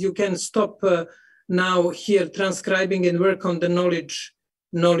others, you can stop now here transcribing and work on the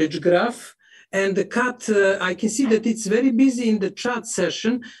knowledge graph. And the Kat, I can see that it's very busy in the chat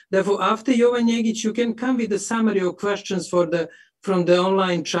session. Therefore, after Jovan Jegic, you can come with a summary of questions from the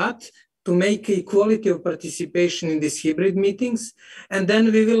online chat to make equality of participation in these hybrid meetings. And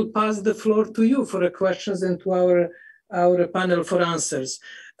then we will pass the floor to you for questions and to our panel for answers.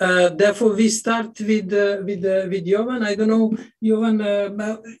 Therefore, we start with Jovan. I don't know, Jovan,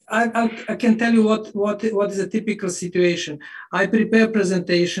 I can tell you what is a typical situation. I prepare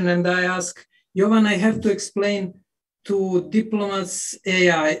presentation and I ask, Jovan, I have to explain to diplomats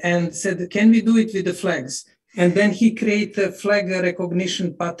AI, and said, can we do it with the flags? And then he created a flag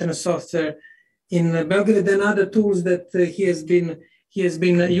recognition pattern software in Belgrade and other tools that he has been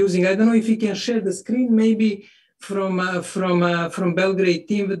using. I don't know if he can share the screen, maybe from Belgrade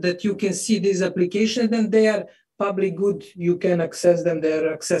team, that you can see these applications, and they are public good. You can access them; they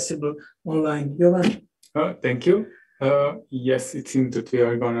are accessible online. Jovan. Thank you. Yes, it seems that we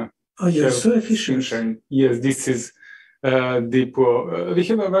are gonna. Oh, you're so efficient. Sharing. Yes, this is Diplo. We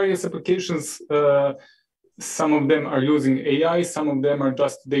have various applications. Some of them are using AI, some of them are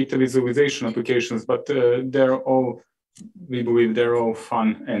just data visualization applications, but we believe they're all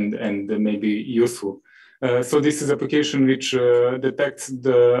fun and maybe useful. So this is an application which detects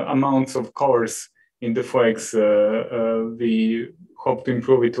the amounts of colors in the flags. We hope to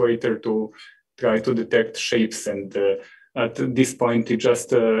improve it later to try to detect shapes and at this point, you just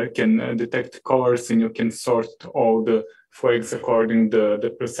can detect colors, and you can sort all the flags according to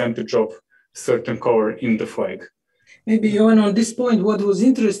the percentage of certain color in the flag. Maybe, Johan, on this point, what was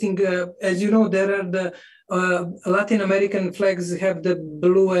interesting, as you know, there are the Latin American flags have the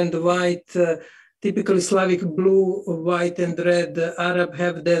blue and white, typically Slavic blue, white, and red. Arab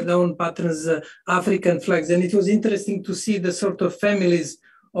have their own patterns, African flags, and it was interesting to see the sort of families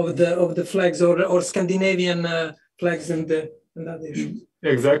of the flags, or Scandinavian flags and other issues.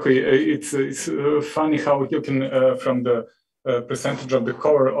 Exactly, it's funny how you can from the percentage of the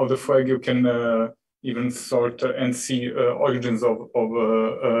color of the flag you can even sort and see origins of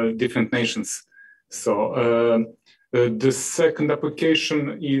different nations. So the second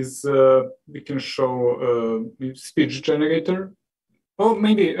application is we can show speech generator, or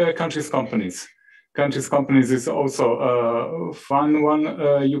maybe countries companies. Countries companies is also a fun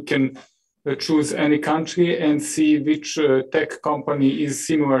one. You can choose any country and see which tech company is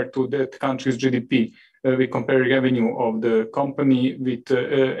similar to that country's GDP. We compare revenue of the company with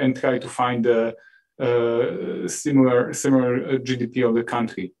and try to find similar GDP of the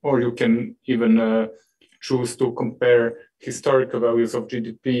country. Or you can even choose to compare historical values of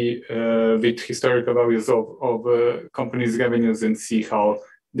GDP with historical values of companies' revenues and see how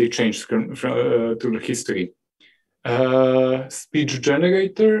they change through the history. Speech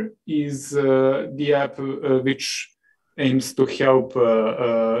Generator is the app which aims to help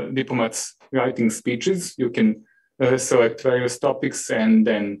diplomats writing speeches. You can select various topics and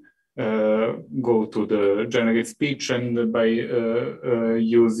then go to the generate speech, and by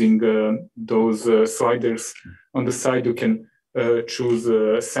using those sliders on the side, you can choose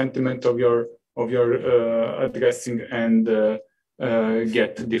a sentiment of your addressing and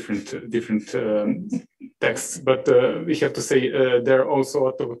get different texts. But we have to say there are also a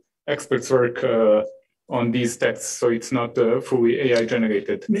lot of experts work on these texts, so it's not fully AI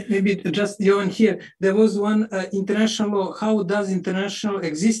generated. Maybe just Johan here, there was one international law. How does international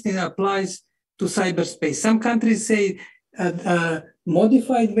existing applies to cyberspace? Some countries say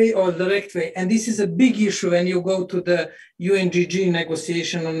modified way or direct way, and this is a big issue when you go to the UNGG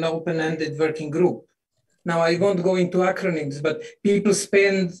negotiation on open-ended working group. Now, I won't go into acronyms, but people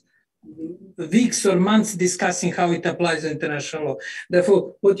spend weeks or months discussing how it applies to international law.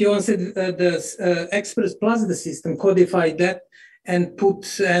 Therefore, what you said, the experts plus the system codify that and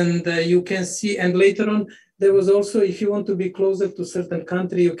you can see, and later on, there was also, if you want to be closer to certain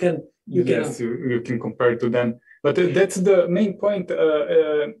country, you can compare to them. But that's the main point.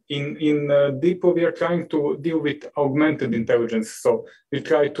 In Diplo, we are trying to deal with augmented intelligence. So we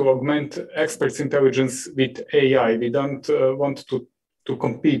try to augment experts' intelligence with AI. We don't want to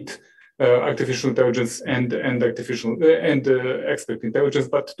compete artificial intelligence and expert intelligence,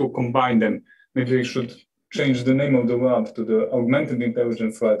 but to combine them. Maybe we should change the name of the lab to the Augmented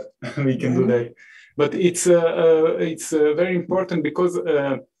Intelligence Lab. We can do that. But it's very important because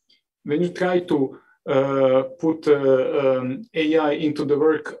when you try to put AI into the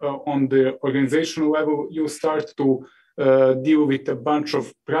work on the organizational level, you start to deal with a bunch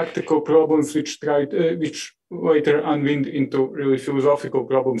of practical problems which later unwind into really philosophical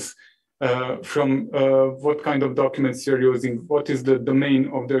problems from what kind of documents you're using, what is the domain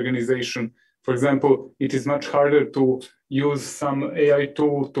of the organization. For example, it is much harder to use some AI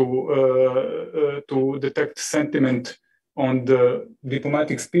tool to detect sentiment on the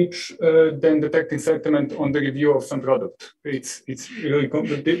diplomatic speech than detecting sentiment on the review of some product. It's really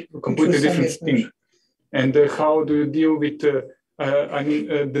completely different thing. And how do you deal with,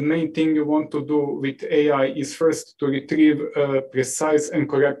 the main thing you want to do with AI is first to retrieve precise and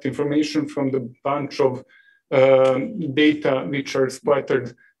correct information from the bunch of data which are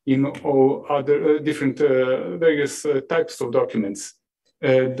splattered in all other different various types of documents.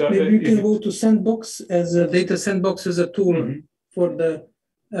 Maybe you can go to Sandbox as a data sandbox as a tool for the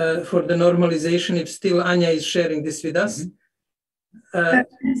normalization. If still Anya is sharing this with us.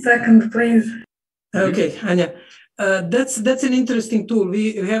 Second, please. Okay, Anya, that's an interesting tool.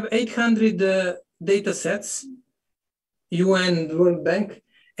 We have 800 data sets, UN, World Bank,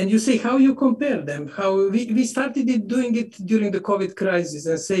 and you say how you compare them. How we started doing it during the COVID crisis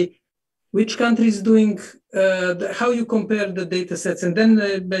and say which country is doing, how you compare the data sets. And then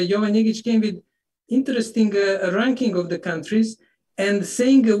Jovan Jegic came with interesting ranking of the countries and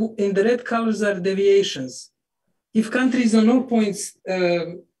saying in the red colors are deviations. If countries on all points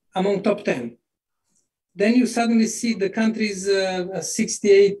among top 10, then you suddenly see the countries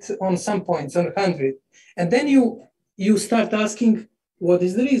 68 on some points, on 100. And then you start asking, what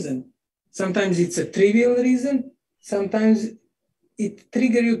is the reason? Sometimes it's a trivial reason. Sometimes it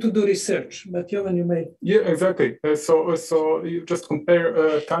trigger you to do research. But Jovan, you may. Yeah, exactly. So you just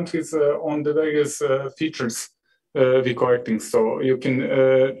compare countries on the various features we're collecting. So you can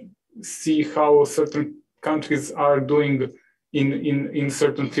see how certain countries are doing in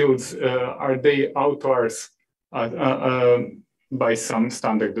certain fields. Are they outliers by some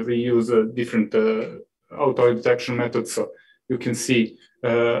standard? We use different outlier detection methods. So you can see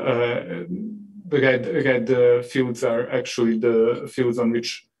red fields are actually the fields on which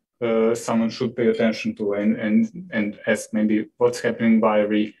someone should pay attention to and ask maybe what's happening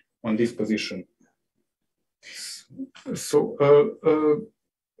by on this position. So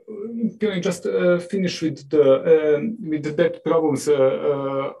can I just finish with that problems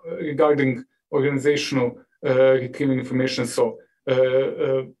regarding organizational retrieving information? So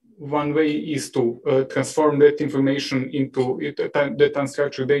one way is to transform that information into that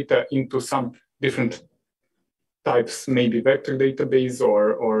unstructured data into some different types, maybe vector database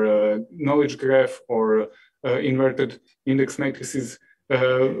or knowledge graph or inverted index matrices,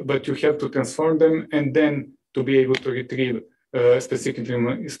 but you have to transform them and then to be able to retrieve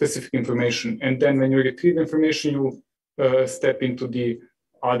specific information. And then when you retrieve information, you step into the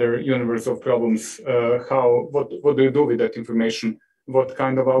other universe of problems. What do you do with that information? What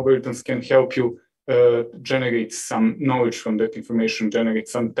kind of algorithms can help you generate some knowledge from that information, generate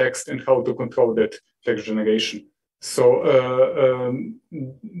some text, and how to control that text generation? So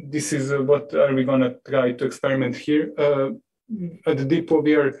this is what are we going to try to experiment here. At the Diplo,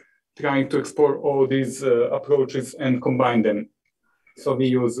 we are trying to explore all these approaches and combine them. So we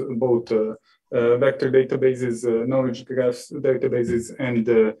use both vector databases, knowledge graphs databases, and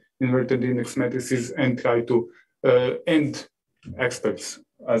inverted index matrices, and try to end experts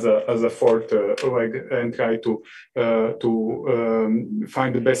as a fourth leg, and try to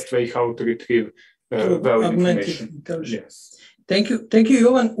find the best way how to retrieve valid information. Yes. Thank you,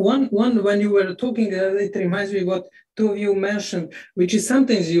 Jovan. One when you were talking, it reminds me what two of you mentioned, which is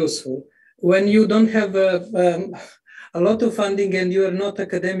sometimes useful when you don't have a lot of funding and you are not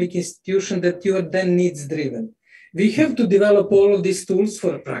academic institution, that you are then needs driven. We have to develop all of these tools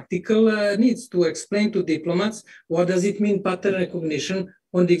for practical needs to explain to diplomats what does it mean pattern recognition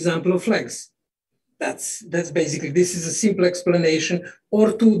on the example of flags. That's basically, this is a simple explanation,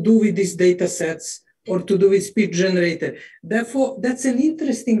 or to do with these data sets, or to do with speech generator. Therefore, that's an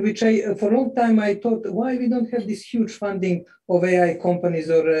interesting, which for a long time I thought, why we don't have this huge funding of AI companies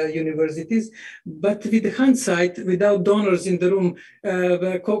or universities, but with hindsight, without donors in the room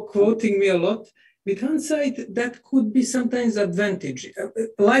quoting me a lot, with hindsight, that could be sometimes advantage.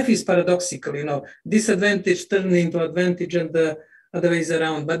 Life is paradoxical, disadvantage turn into advantage and the other ways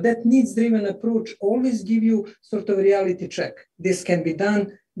around, but that needs-driven approach always give you sort of reality check. This can be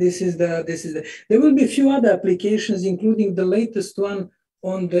done. This is the. There will be a few other applications, including the latest one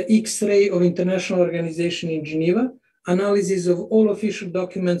on the X-ray of international organization in Geneva, analysis of all official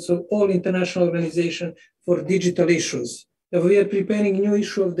documents of all international organizations for digital issues. We are preparing a new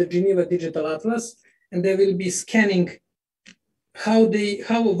issue of the Geneva Digital Atlas, and they will be scanning how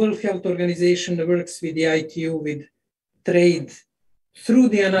a World Health Organization works with the ITU, with trade, through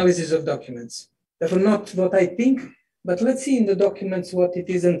the analysis of documents. Therefore, not what I think, but let's see in the documents what it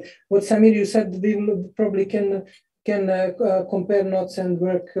is. And what Samir, you said, we will probably can compare notes and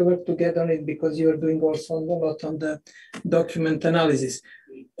work together on it, because you are doing also a lot on the document analysis.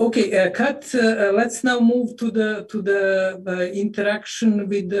 Okay, Kat, let's now move to the interaction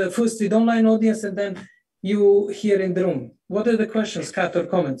with first with online audience, and then you here in the room. What are the questions, Kat, or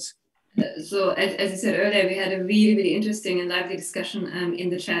comments? So as I said earlier, we had a really, really interesting and lively discussion in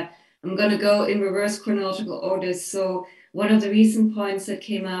the chat. I'm going to go in reverse chronological order. So one of the recent points that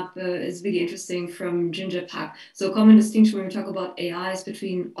came up is really interesting from Ginger Pak. So a common distinction when we talk about AI is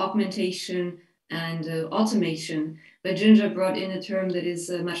between augmentation and automation. But Ginger brought in a term that is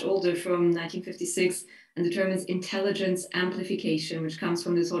much older, from 1956, and the term is intelligence amplification, which comes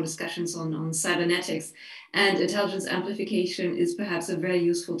from this whole discussions on cybernetics. And intelligence amplification is perhaps a very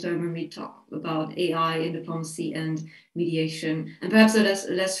useful term when we talk about AI in diplomacy and mediation, and perhaps a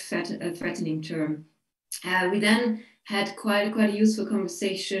less threatening term. We then had quite a useful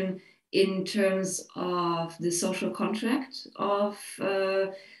conversation in terms of the social contract of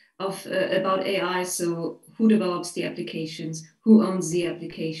about AI. So who develops the applications, who owns the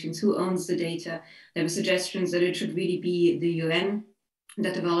applications, who owns the data. There were suggestions that it should really be the UN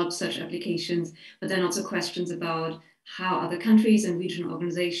that develops such applications, but then also questions about how other countries and regional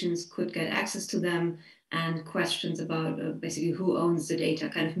organizations could get access to them, and questions about basically who owns the data,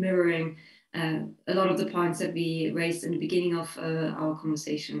 kind of mirroring a lot of the points that we raised in the beginning of our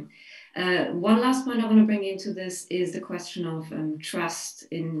conversation. One last point I want to bring into this is the question of trust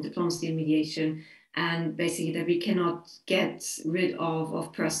in diplomacy and mediation, and basically that we cannot get rid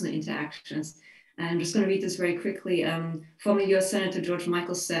of personal interactions. And I'm just going to read this very quickly. Former US Senator George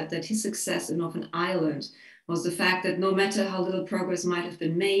Michael said that his success in Northern Ireland was the fact that no matter how little progress might have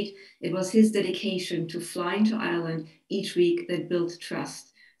been made, it was his dedication to flying to Ireland each week that built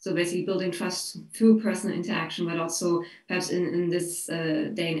trust. So basically building trust through personal interaction, but also perhaps in this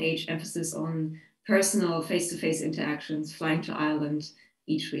day and age, emphasis on personal face-to-face interactions, flying to Ireland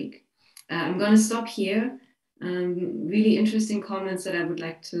each week. I'm going to stop here. Really interesting comments that I would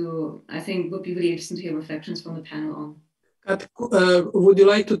like to, I think would be really interesting to hear reflections from the panel on. Kat, would you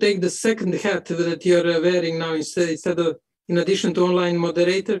like to take the second hat that you're wearing now instead of, in addition to online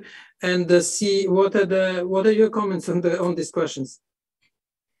moderator, and see what are your comments on these questions?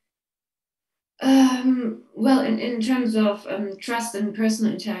 Well, in terms of trust and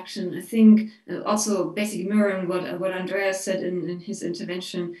personal interaction, I think also basically mirroring what Andreas said in his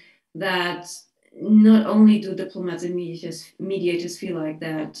intervention, that not only do diplomats and mediators feel like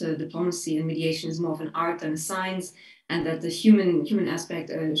that diplomacy and mediation is more of an art than a science, and that the human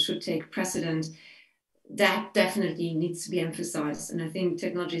aspect should take precedent. That definitely needs to be emphasized. And I think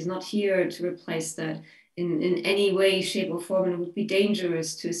technology is not here to replace that in any way, shape, or form, and it would be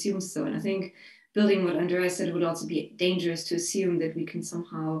dangerous to assume so. And I think building what Andreas said, it would also be dangerous to assume that we can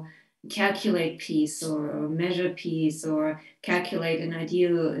somehow calculate peace or measure peace or calculate an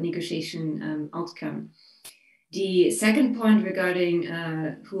ideal negotiation outcome. The second point regarding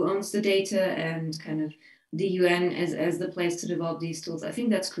who owns the data and kind of the UN as the place to develop these tools, I think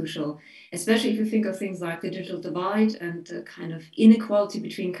that's crucial, especially if you think of things like the digital divide and the kind of inequality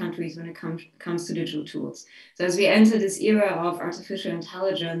between countries when it comes to digital tools. So as we enter this era of artificial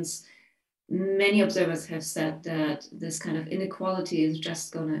intelligence, many observers have said that this kind of inequality is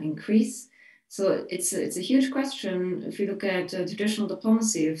just going to increase. So it's a huge question. If you look at traditional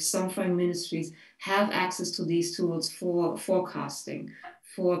diplomacy, if some foreign ministries have access to these tools for forecasting,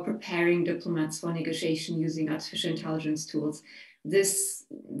 for preparing diplomats for negotiation using artificial intelligence tools, this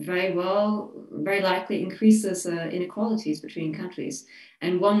very likely increases inequalities between countries.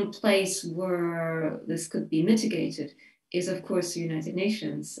 And one place where this could be mitigated is, of course, the United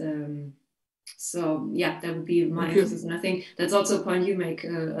Nations. So yeah, that would be my emphasis. And I think that's also a point you make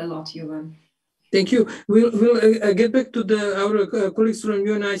a lot, Johan. Thank you. We'll get back to our colleagues from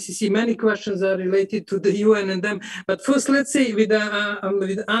UNICC. Many questions are related to the UN and them. But first, let's say with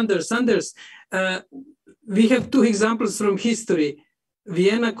Anders. Anders, we have two examples from history.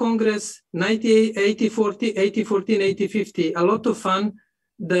 Vienna Congress, 1814, 1850. A lot of fun.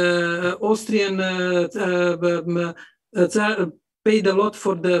 The Austrian paid a lot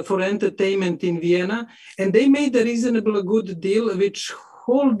for entertainment in Vienna, and they made a reasonable good deal, which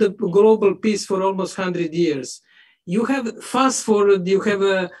hold the global peace for almost 100 years. You have fast forward, you have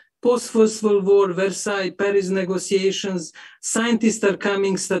a post-First World War, Versailles, Paris negotiations, scientists are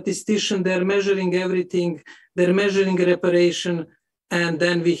coming, statisticians, they're measuring everything, they're measuring reparation, and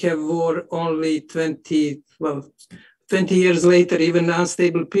then we have war only 20 years later, even an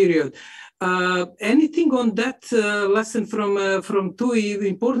unstable period. Anything on that lesson from two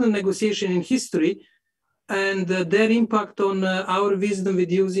important negotiations in history and their impact on our wisdom with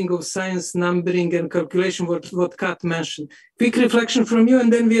using of science, numbering, and calculation, what Kat mentioned? Quick reflection from you,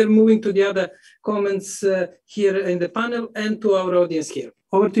 and then we are moving to the other comments here in the panel and to our audience here.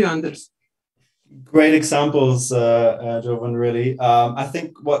 Over to you, Anders. Great examples, Jovan, really. I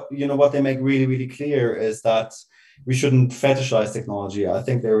think what they make really, really clear is that we shouldn't fetishize technology. I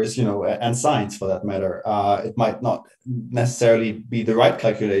think there is, and science for that matter. It might not necessarily be the right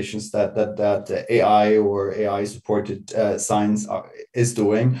calculations that AI or AI-supported science is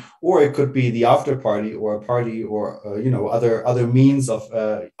doing, or it could be the after party or a party or other means of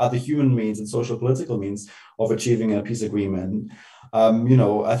other human means and social political means of achieving a peace agreement.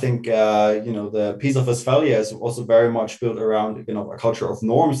 I think the Peace of Westphalia is also very much built around a culture of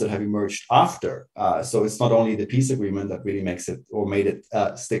norms that have emerged after. So it's not only the peace agreement that really makes it or made it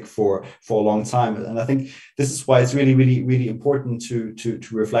stick for a long time. And I think this is why it's really, really, really important to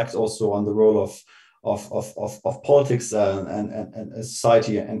reflect also on the role of politics and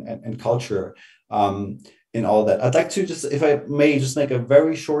society and culture. In all that. I'd like to if I may, make a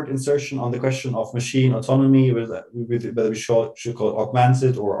very short insertion on the question of machine autonomy, whether we should call it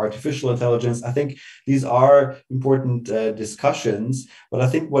augmented or artificial intelligence. I think these are important discussions, but I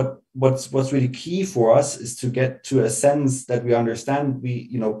think what's really key for us is to get to a sense that we understand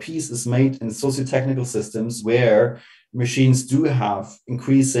peace is made in socio-technical systems where machines do have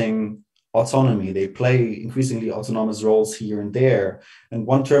increasing autonomy. They play increasingly autonomous roles here and there. And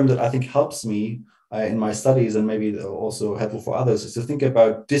one term that I think helps me in my studies, and maybe also helpful for others, is to think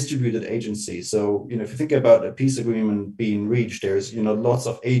about distributed agency. So, if you think about a peace agreement being reached, there's, lots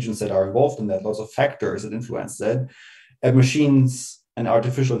of agents that are involved in that, lots of factors that influence that, and machines and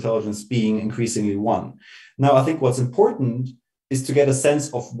artificial intelligence being increasingly one. Now, I think what's important is to get a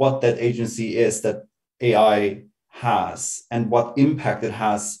sense of what that agency is that AI has and what impact it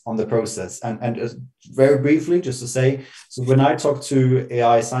has on the process. And very briefly, just to say, so when I talk to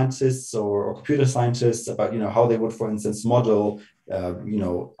AI scientists or computer scientists about, how they would, for instance, model,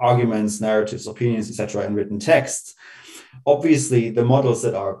 arguments, narratives, opinions, etc., in written text, obviously the models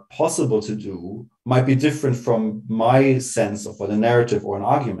that are possible to do might be different from my sense of what a narrative or an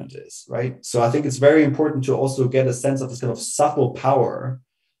argument is, right? So I think it's very important to also get a sense of this kind of subtle power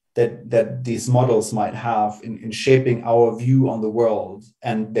that these models might have in shaping our view on the world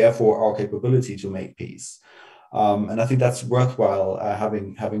and therefore our capability to make peace. And I think that's worthwhile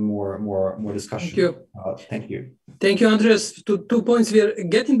having more discussion. Thank you. Thank you. Thank you, Andreas. 2 points. We are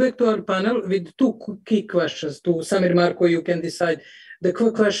getting back to our panel with 2 key questions. To Samir, Marco, you can decide. The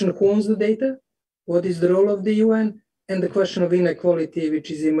quick question, who owns the data? What is the role of the UN? And the question of inequality,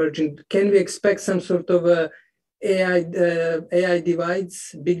 which is emerging. Can we expect some sort of AI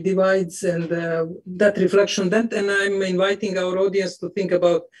divides, big divides, and that reflection then? And I'm inviting our audience to think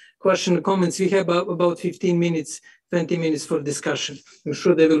about question and comments. We have about 15 minutes, 20 minutes for discussion. I'm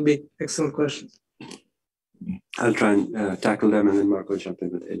sure there will be excellent questions. I'll try and tackle them, and then Marco jump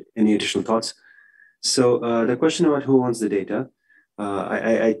in with any additional thoughts. So the question about who owns the data,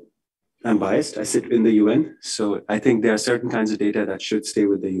 I'm biased. I sit in the UN, so I think there are certain kinds of data that should stay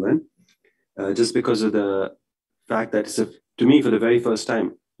with the UN, just because of the fact that, to me, for the very first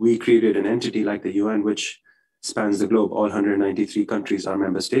time, we created an entity like the UN, which spans the globe. All 193 countries are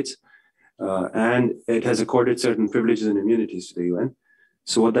member states, and it has accorded certain privileges and immunities to the UN.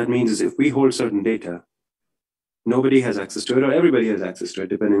 So what that means is if we hold certain data, nobody has access to it, or everybody has access to it,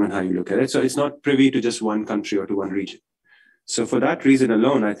 depending on how you look at it. So it's not privy to just one country or to one region. So for that reason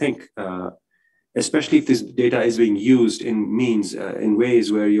alone, I think, especially if this data is being used in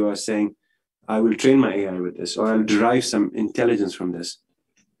ways where you are saying, I will train my AI with this, or I'll derive some intelligence from this,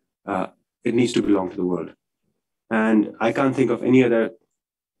 it needs to belong to the world. And I can't think of any other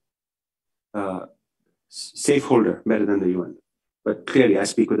safe holder better than the UN. But clearly, I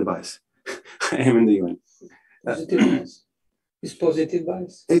speak with a bias. I am in the UN. Positive bias. It's positive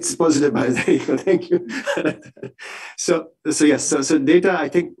bias. It's positive bias. There you go. Thank you. So yes. So data, I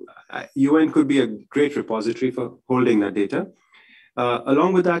think UN could be a great repository for holding that data.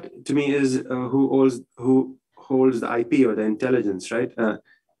 Along with that, to me, is who holds the IP or the intelligence, right?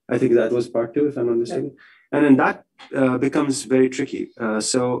 I think that was part 2, if I'm not mistaken. And then that becomes very tricky.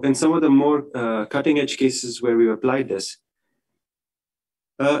 So in some of the more cutting edge cases where we've applied this,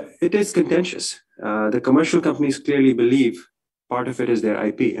 it is contentious. The commercial companies clearly believe part of it is their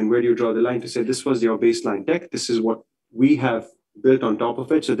IP. And where do you draw the line to say, this was your baseline tech, this is what we have built on top of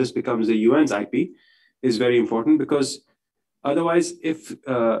it, so this becomes the UN's IP, is very important, because otherwise, if,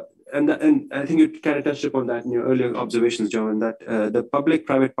 and I think you kind of touched upon that in your earlier observations, John, that the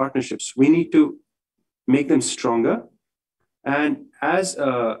public-private partnerships, we need to make them stronger. And as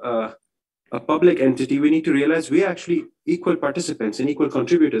a public entity, we need to realize we are actually equal participants and equal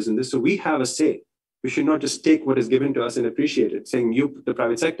contributors in this. So we have a say. We should not just take what is given to us and appreciate it, saying you, the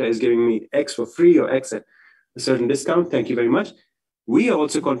private sector, is giving me X for free or X at a certain discount. Thank you very much. We are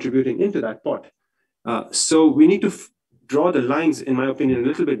also contributing into that pot. So we need to draw the lines, in my opinion, a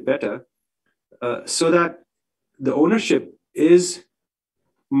little bit better, so that the ownership is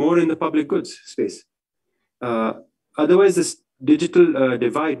more in the public goods space. Otherwise, this digital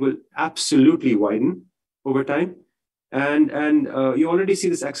divide will absolutely widen over time. And you already see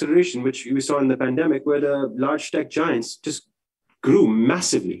this acceleration, which we saw in the pandemic, where the large tech giants just grew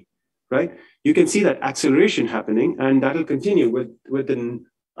massively, right? You can see that acceleration happening, and that'll continue with an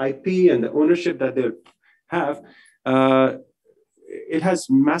IP and the ownership that they'll have. It has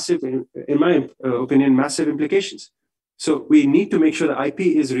massive, in my opinion, massive implications. So we need to make sure the IP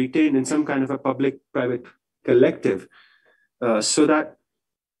is retained in some kind of a public-private collective, so that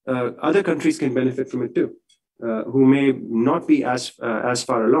other countries can benefit from it too, who may not be as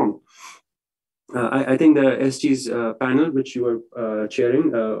far along. I think the SG's panel, which you were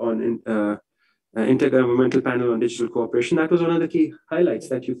chairing on Intergovernmental Panel on Digital Cooperation, that was one of the key highlights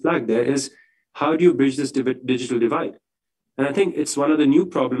that you flagged there, is how do you bridge this digital divide? And I think it's one of the new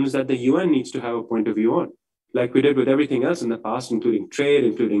problems that the UN needs to have a point of view on, like we did with everything else in the past, including trade,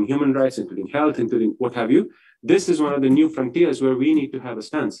 including human rights, including health, including what have you. This is one of the new frontiers where we need to have a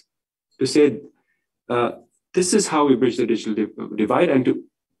stance to say, this is how we bridge the digital divide, and to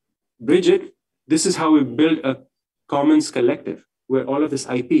bridge it, this is how we build a commons collective where all of this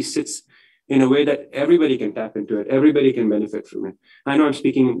IP sits in a way that everybody can tap into it, everybody can benefit from it. I know I'm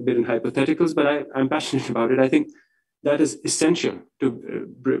speaking a bit in hypotheticals, but I'm passionate about it. I think that is essential to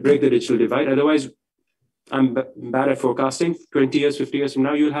break the digital divide. Otherwise, I'm bad at forecasting. 20 years, 50 years from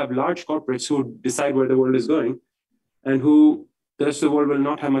now, you'll have large corporates who decide where the world is going and who the rest of the world will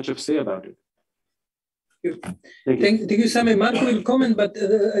not have much of a say about it. Thank you, Sami. Marco will comment, but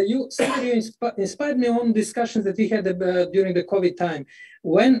you inspired me on discussions that we had during the COVID time.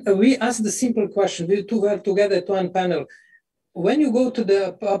 When we asked the simple question, we two were together at one panel. When you go to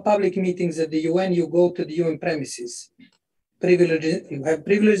the public meetings at the UN, you go to the UN premises. You have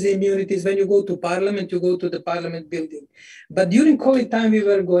privileged immunities. When you go to parliament, you go to the parliament building. But during COVID time, we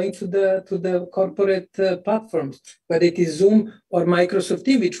were going to the corporate platforms, whether it is Zoom or Microsoft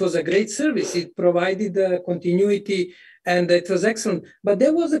Teams, which was a great service. It provided continuity and it was excellent. But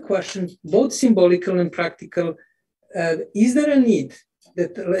there was a question, both symbolical and practical. Is there a need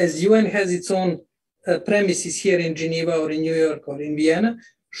that as UN has its own premises here in Geneva or in New York or in Vienna,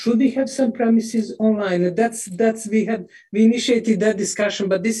 should we have some premises online? We initiated that discussion,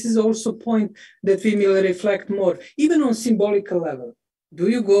 but this is also a point that we will reflect more, even on symbolical level. Do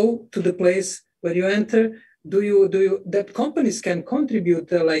you go to the place where you enter? That companies can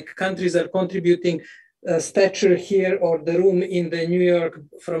contribute, like countries are contributing stature here or the room in the New York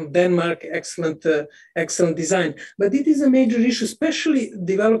from Denmark, excellent design. But it is a major issue, especially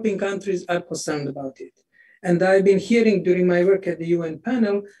developing countries are concerned about it. And I've been hearing during my work at the UN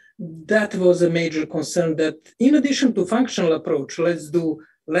panel, that was a major concern that in addition to functional approach,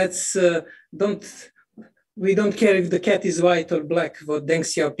 we don't care if the cat is white or black, what Deng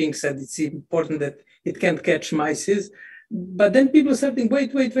Xiaoping said, it's important that it can't catch mice. But then people start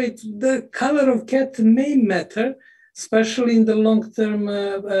thinking, wait, the color of cat may matter, especially in the long-term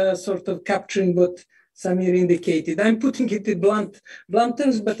sort of capturing what Samir indicated. I'm putting it in blunt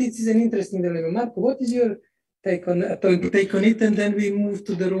terms, but it is an interesting dilemma. Marco, what is your take on it, and then we move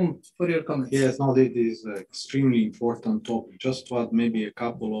to the room for your comments. Yes, no, this is an extremely important topic. Just to add maybe a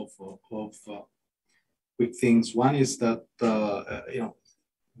couple of quick things. One is that,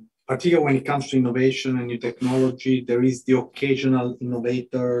 particularly when it comes to innovation and new technology, there is the occasional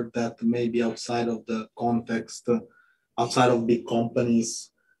innovator that may be outside of the context, outside of big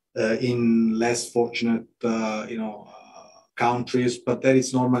companies, in less fortunate, countries, but that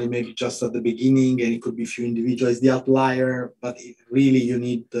is normally maybe just at the beginning, and it could be few individuals, the outlier, but really you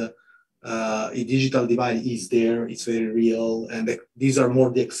need a digital divide is there, it's very real, and these are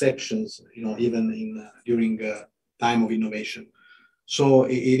more the exceptions, even during time of innovation. So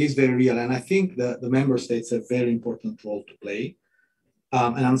it is very real, and I think that the member states have a very important role to play.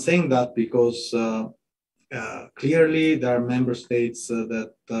 And I'm saying that because clearly there are member states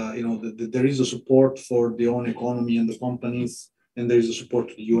that there is a support for the own economy and the companies, and there is a support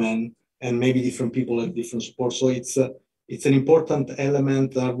to the UN, and maybe different people have different support. So it's an important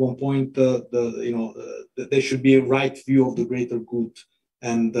element. At one point, there should be a right view of the greater good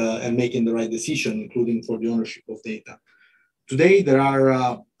and making the right decision, including for the ownership of data. Today, there are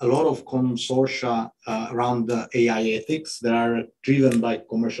a lot of consortia around AI ethics that are driven by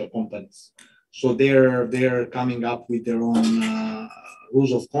commercial companies. So they're coming up with their own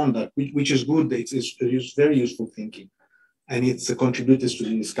rules of conduct, which is good. It's very useful thinking, and it's contributed to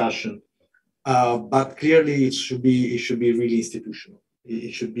the discussion. But clearly, it should be really institutional.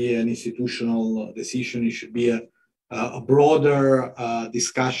 It should be an institutional decision. It should be a broader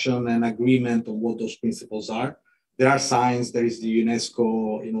discussion and agreement on what those principles are. There are signs. There is the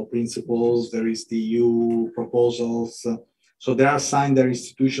UNESCO, principles. There is the EU proposals. So there are signs that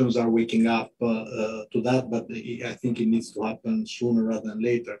institutions are waking up to that, but I think it needs to happen sooner rather than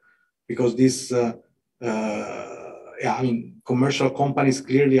later, because this, commercial companies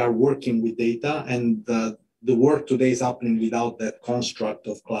clearly are working with data, and the work today is happening without that construct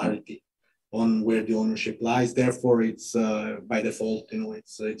of clarity on where the ownership lies. Therefore, it's by default,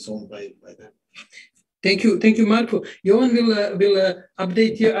 it's owned by them. Thank you, Marco. Johan will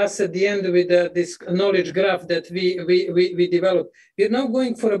update us at the end with this knowledge graph that we developed. We're now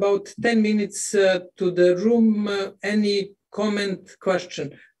going for about 10 minutes to the room. Any comment,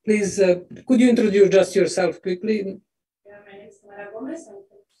 question? Please, could you introduce just yourself quickly? Yeah, my name is Tamara Gomez. I'm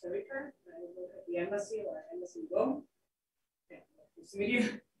from Costa Rica. I work at the embassy or embassy Go. Okay, nice to meet you.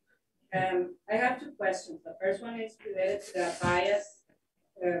 I have two questions. The first one is related to the bias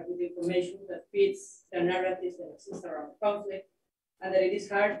with information that fits the narratives that exist around conflict, and that it is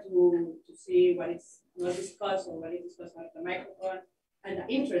hard to see what is not discussed or what is discussed out of the microphone, and the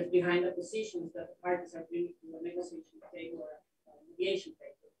interest behind the positions that the parties are bringing to a negotiation table or a mediation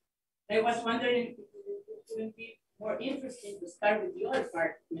table. I was wondering if it wouldn't be more interesting to start with the other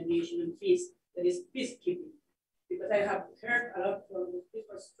part, mediation and peace, that is peacekeeping. Because I have heard a lot from the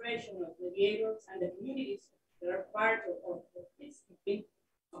frustration of mediators and the communities that are part of peacekeeping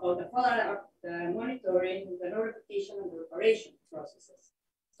about the follow-up, the monitoring, the notification, and the reparation processes.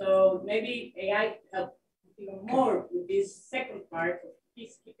 So maybe AI help even more with this second part of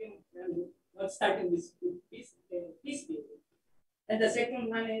peacekeeping, and not starting with peace building. And the second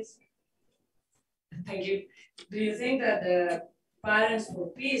one is, thank you. Do you think that the patterns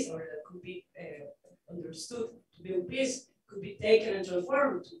for peace, or that could be understood to build peace, could be taken and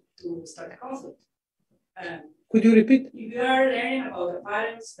transformed to start a conflict? Could you repeat? If you are learning about the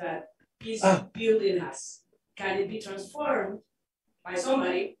patterns that peace building has, can it be transformed by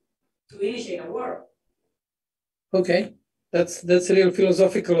somebody to initiate a war? Okay, that's a real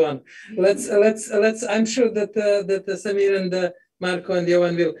philosophical one. Let's. I'm sure that Samir and Marco and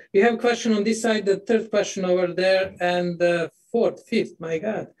Johan will. We have a question on this side, the third question over there, and the fourth, fifth. My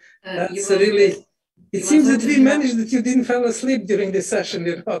God, that's really. It seems that we managed that you didn't fall asleep during the session,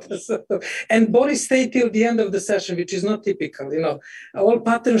 you know. And Boris stayed till the end of the session, which is not typical, you know. All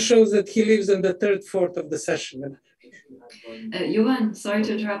pattern shows that he lives in the third, fourth of the session. Johan, sorry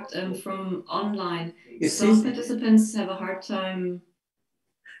to interrupt. From online, some participants have a hard time.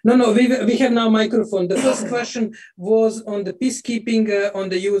 No, we have now microphone. The first question was on the peacekeeping, on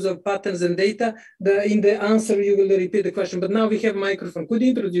the use of patterns and data. In the answer, you will repeat the question, but now we have microphone. Could you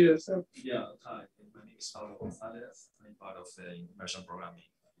introduce yourself? Yeah, hi. My name is Pablo Gonzalez. I'm part of the immersion program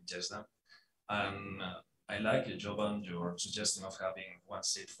in JESDA. And I like, Jovan, your suggestion of having one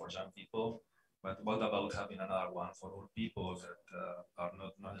seat for young people, but what about having another one for old people that are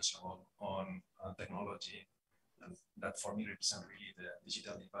not knowledgeable on technology? And that for me represents really the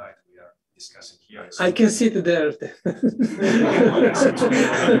digital divide we are discussing here. I can sit there. and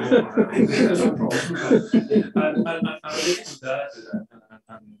related to that,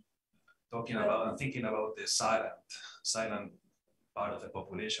 and talking about and thinking about the silent part of the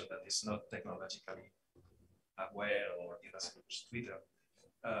population that is not technologically aware or doesn't use Twitter.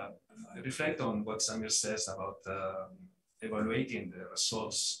 I reflect on what Samir says about evaluating the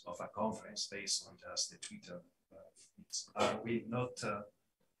results of a conference based on just the Twitter. Are we not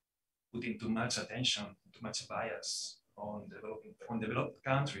putting too much attention, too much bias on developed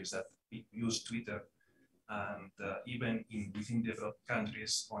countries that use Twitter, and even within developed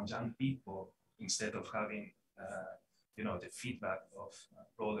countries on young people, instead of having the feedback of a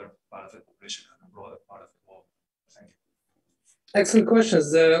broader part of the population and a broader part of the world? Thank you. Excellent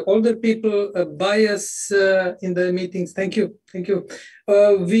questions. Older people bias in the meetings. Thank you.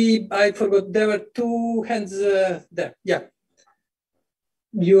 I forgot, there were two hands there. Yeah.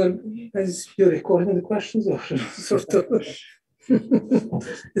 You're recording the questions, or sort of?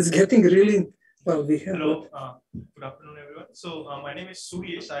 It's getting really, well, we have. Hello, good afternoon, everyone. So my name is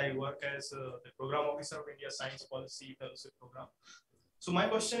Suryesh. I work as the Program Officer of India Science Policy Fellowship Program. So my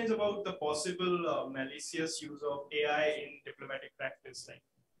question is about the possible malicious use of AI in diplomatic practice. Like,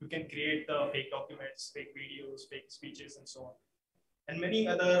 you can create fake documents, fake videos, fake speeches, and so on. And many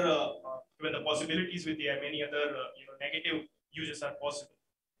other, when the possibilities with AI, many other negative uses are possible.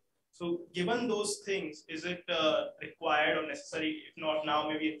 So given those things, is it required or necessary, if not now,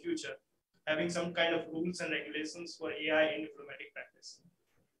 maybe in future, having some kind of rules and regulations for AI in diplomatic practice?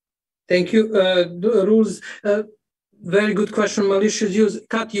 Thank you. The rules. Very good question. Malicious use.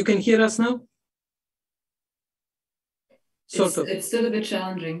 Kat, you can hear us now? It's still a bit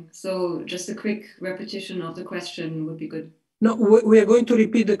challenging. So just a quick repetition of the question would be good. No, we are going to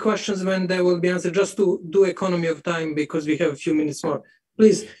repeat the questions when they will be answered, just to do economy of time, because we have a few minutes more.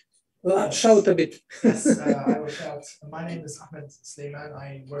 Please, shout a bit. Yes, I will shout. My name is Ahmed Sleiman.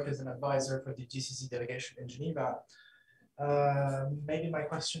 I work as an advisor for the GCC delegation in Geneva. Maybe my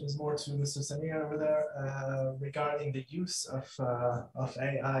question is more to Mr. Samir over there regarding the use of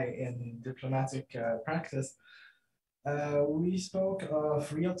AI in diplomatic practice. We spoke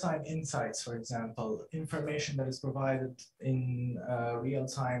of real-time insights, for example, information that is provided in real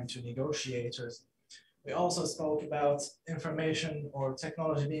time to negotiators. We also spoke about information or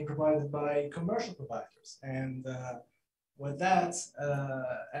technology being provided by commercial providers. And with that,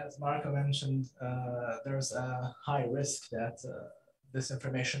 as Marco mentioned, there's a high risk that this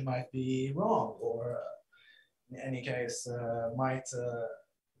information might be wrong, or in any case, might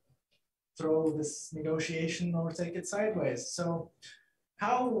throw this negotiation or take it sideways. So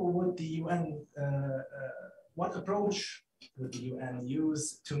how would the UN, what approach would the UN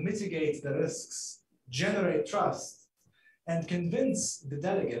use to mitigate the risks, generate trust, and convince the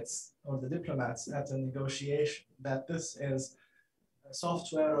delegates or the diplomats at a negotiation that this is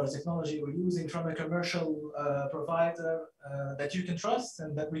software or technology we're using from a commercial provider that you can trust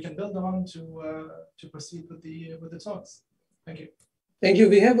and that we can build on to proceed with the talks. Thank you. Thank you.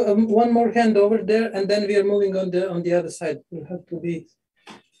 We have one more hand over there, and then we are moving on the other side. We'll have to be.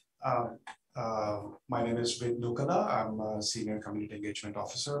 My name is Vid Nukala. I'm a senior community engagement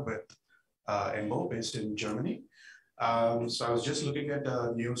officer with EMBO based in Germany. So I was just looking at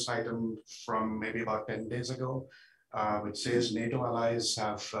a news item from maybe about 10 days ago, which says NATO allies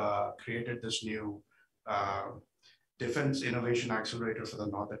have created this new Defense Innovation Accelerator for the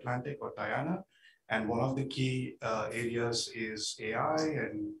North Atlantic, or DIANA. And one of the key areas is AI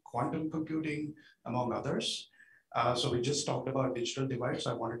and quantum computing, among others. So we just talked about digital divides.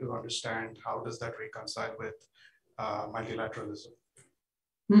 I wanted to understand how does that reconcile with multilateralism?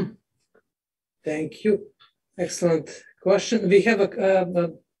 Thank you. Excellent question. We have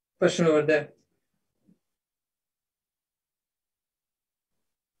a question over there.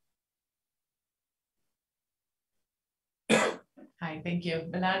 Hi, thank you.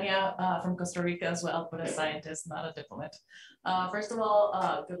 Melania from Costa Rica as well, but a scientist, not a diplomat. First of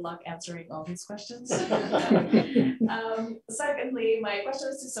all, good luck answering all these questions. Secondly, my question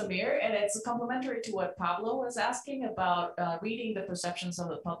is to Samir, and it's complementary to what Pablo was asking about reading the perceptions of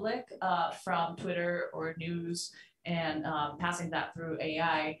the public from Twitter or news and passing that through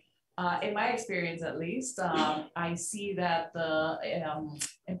AI. In my experience, at least, I see that the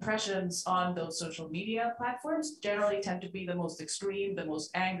impressions on those social media platforms generally tend to be the most extreme, the most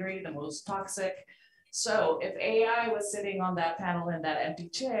angry, the most toxic. So if AI was sitting on that panel in that empty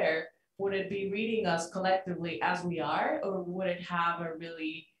chair, would it be reading us collectively as we are, or would it have a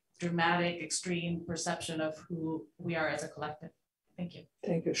really dramatic, extreme perception of who we are as a collective? Thank you.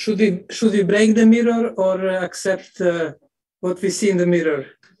 Thank you. Should we break the mirror or accept what we see in the mirror?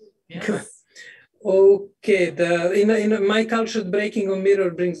 Yes. Okay. In my culture, breaking a mirror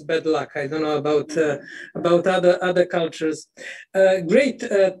brings bad luck. I don't know about other cultures. Great.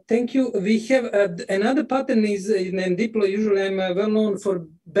 Thank you. We have another pattern is in Diplo. Usually, I'm well known for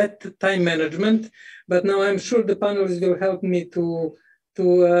bad time management, but now I'm sure the panelists will help me to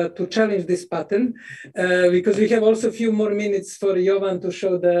challenge this pattern because we have also a few more minutes for Jovan to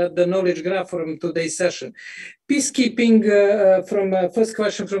show the knowledge graph from today's session. Peacekeeping, from first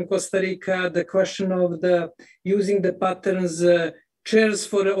question from Costa Rica, the question of using the patterns, chairs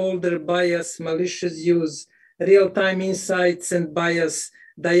for older bias, malicious use, real-time insights and bias,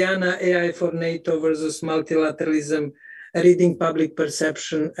 Diana AI for NATO versus multilateralism, reading public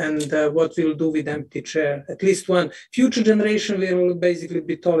perception, and what we'll do with empty chair. At least one future generation will basically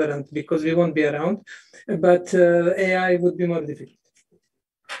be tolerant because we won't be around, but AI would be more difficult.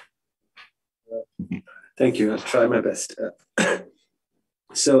 Thank you. I'll try my best.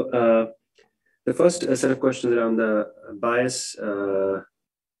 So the first set of questions around the bias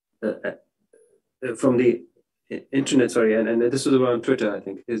from the internet, sorry, and this was around Twitter, I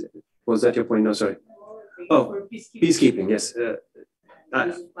think. Was that your point? No, sorry. Oh, peacekeeping, yes.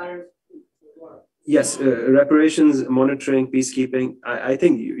 Yes, reparations, monitoring, peacekeeping. I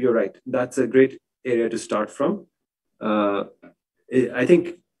think you're right. That's a great area to start from. I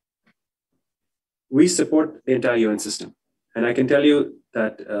think we support the entire UN system. And I can tell you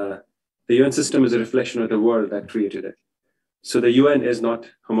that the UN system is a reflection of the world that created it. So the UN is not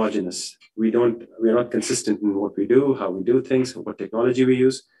homogeneous. We are not consistent in what we do, how we do things, what technology we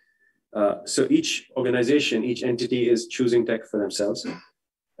use. So each organization, each entity is choosing tech for themselves.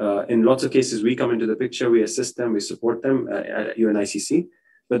 In lots of cases, we come into the picture, we assist them, we support them at UNICC,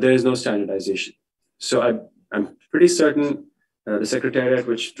 but there is no standardization. So I'm pretty certain the Secretariat,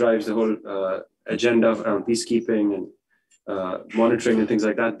 which drives the whole agenda around peacekeeping and monitoring and things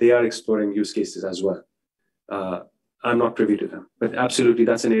like that, they are exploring use cases as well. I'm not privy to them, but absolutely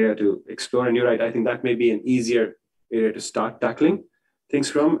that's an area to explore. And you're right, I think that may be an easier area to start tackling things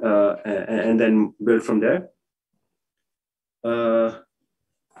from and then build from there.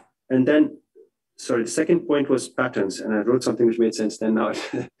 And then, sorry, the second point was patterns, and I wrote something which made sense then. Now,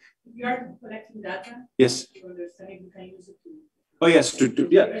 you are collecting data. Yes. To understand if you can use it to. Oh yes,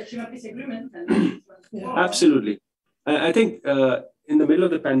 yeah. Disagreement. Absolutely. I think in the middle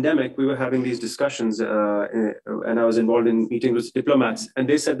of the pandemic, we were having these discussions, and I was involved in meetings with diplomats, and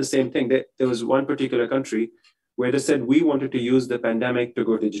they said the same thing. There was one particular country where they said we wanted to use the pandemic to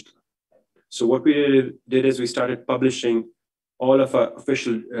go digital. So what we did is we started publishing all of our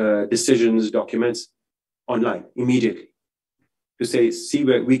official decisions, documents online immediately to say, see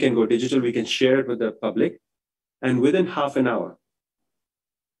where we can go digital, we can share it with the public. And within half an hour,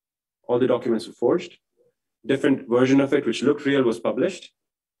 all the documents were forged. different version of it, which looked real, was published,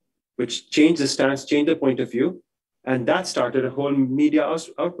 which changed the stance, changed the point of view, and that started a whole media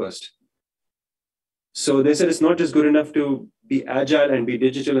outburst. So they said it's not just good enough to be agile and be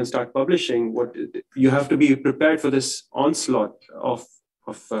digital and start publishing. What you have to be prepared for this onslaught of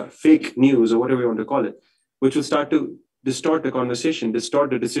fake news, or whatever you want to call it, which will start to distort the conversation, distort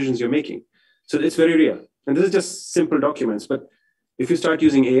the decisions you're making. So it's very real. And this is just simple documents, but if you start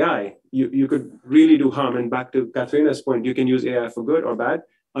using AI, you could really do harm. And back to Katharina's point, you can use AI for good or bad.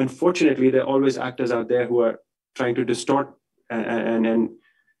 Unfortunately, there are always actors out there who are trying to distort, and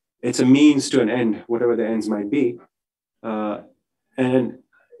it's a means to an end, whatever the ends might be. And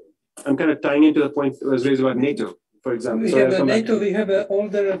I'm kind of tying into the point that was raised about NATO, for example. We have NATO, we have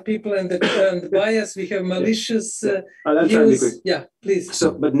older people and the bias, we have malicious I'll try to be quick. Yeah, please.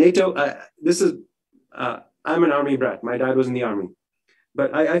 So, but NATO, I'm an army brat. My dad was in the army.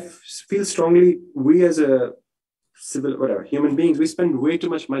 But I feel strongly, we as a civil, whatever, human beings, we spend way too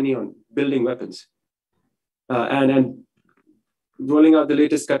much money on building weapons and rolling out the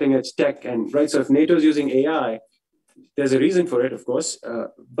latest cutting edge tech. And right, so if NATO is using AI, there's a reason for it, of course,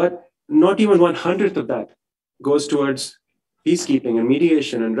 but not even 1/100th of that goes towards peacekeeping and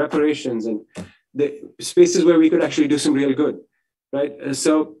mediation and reparations and the spaces where we could actually do some real good, right?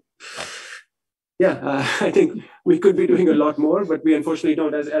 So, yeah, I think we could be doing a lot more, but we unfortunately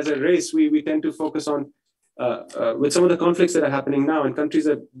don't. As a race, we tend to focus on, with some of the conflicts that are happening now, and countries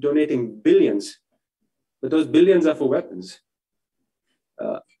are donating billions, but those billions are for weapons.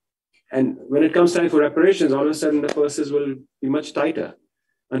 And when it comes time for reparations, all of a sudden the purses will be much tighter,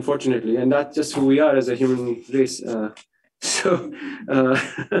 unfortunately. And that's just who we are as a human race.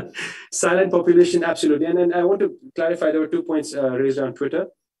 Silent population, absolutely. And then I want to clarify, there were 2 points raised on Twitter.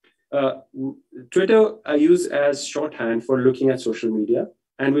 Twitter I use as shorthand for looking at social media.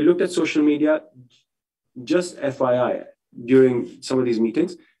 And we looked at social media, just FYI, during some of these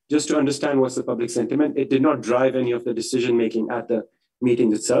meetings, just to understand what's the public sentiment. It did not drive any of the decision-making at the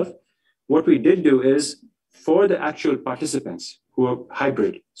meeting itself. What we did do is, for the actual participants who are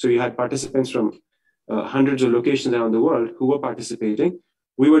hybrid, so you had participants from hundreds of locations around the world who were participating,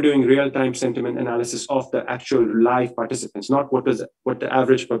 we were doing real-time sentiment analysis of the actual live participants, not what the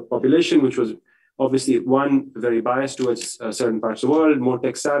average population, which was obviously one, very biased towards certain parts of the world, more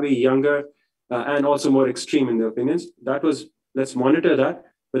tech-savvy, younger, and also more extreme in their opinions. That was, let's monitor that.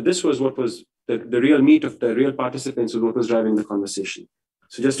 But this was what was the real meat of the real participants, was what was driving the conversation.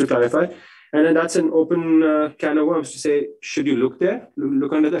 So just to clarify, and then that's an open can of worms to say, should you look there,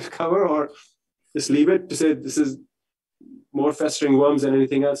 look under that cover, or just leave it to say this is more festering worms than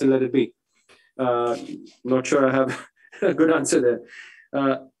anything else and let it be? Not sure I have a good answer there.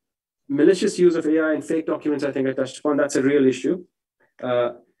 Malicious use of AI and fake documents, I think I touched upon, that's a real issue.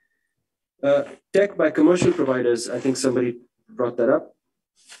 Tech by commercial providers, I think somebody brought that up.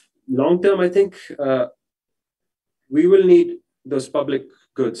 Long term, I think we will need those public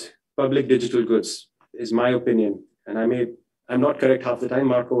goods, public digital goods, is my opinion. And I'm not correct half the time.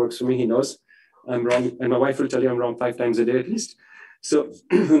 Marco works for me, he knows I'm wrong. And my wife will tell you I'm wrong 5 times a day at least. So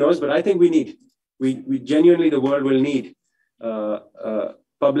who knows, but I think we genuinely, the world will need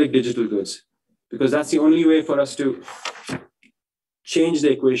public digital goods, because that's the only way for us to change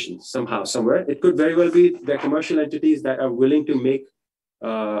the equation somehow, somewhere. It could very well be the commercial entities that are willing to make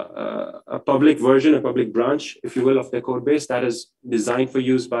a public version, a public branch, if you will, of their code base that is designed for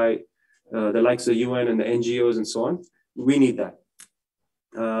use by the likes of the UN and the NGOs and so on. We need that.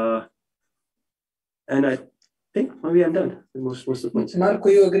 And I think maybe I'm done with most of the points. Marco,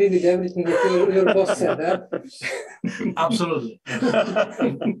 you agree with everything that your boss said, huh? Absolutely.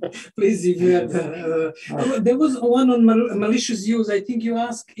 Please, if you have, there was one on malicious use. I think you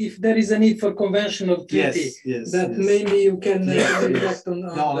asked if there is a need for conventional treaty. Yes, that maybe you can reflect on.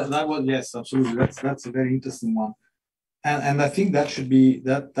 No, that was, yes, absolutely. That's a very interesting one, and I think that should be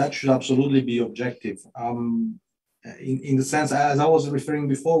that should absolutely be objective. In the sense, as I was referring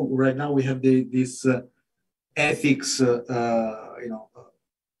before, right now we have this ethics,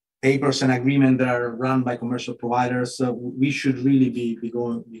 papers and agreements that are run by commercial providers. We should really be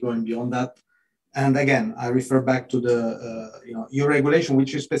going beyond that. And again, I refer back to the EU regulation,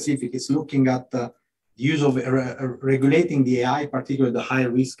 which is specific. It's looking at the use of regulating the AI, particularly the high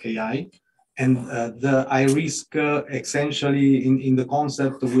risk AI. And the high risk essentially in the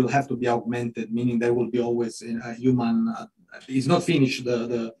concept will have to be augmented, meaning there will be always a human. It's not finished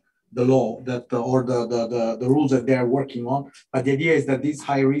the law that or the rules that they are working on, but the idea is that this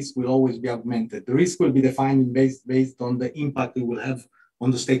high risk will always be augmented. The risk will be defined based on the impact it will have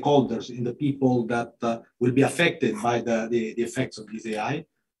on the stakeholders, in the people that will be affected by the effects of this AI.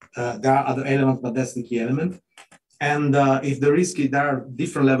 There are other elements, but that's the key element. And if there are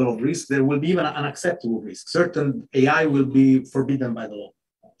different levels of risk, there will be even an unacceptable risk. Certain AI will be forbidden by the law.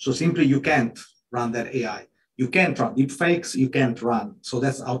 So simply you can't run that AI. You can't run deepfakes, you can't run. So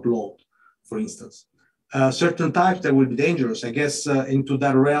that's outlawed, for instance. Certain types that will be dangerous. I guess into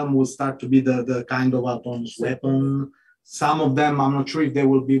that realm will start to be the kind of autonomous weapon. Some of them, I'm not sure if they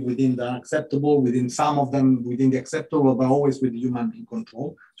will be within the unacceptable, within some of them within the acceptable, but always with the human in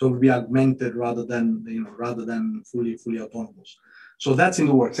control. So it will be augmented rather than fully autonomous. So that's in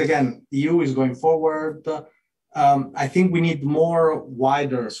the works. Again, EU is going forward. I think we need more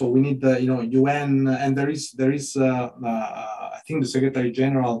wider. So we need the UN, and there is I think the Secretary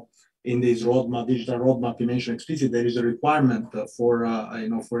General in this roadmap, digital roadmap, you mentioned explicitly, there is a requirement for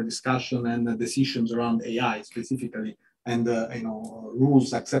for discussion and decisions around AI specifically, and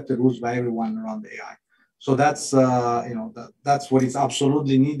accepted rules by everyone around AI. So that's that's what is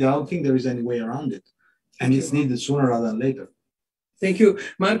absolutely needed. I don't think there is any way around it, and it's needed sooner rather than later. Thank you,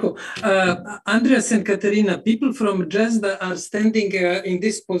 Marco. Andreas and Katerina, people from JESDA are standing in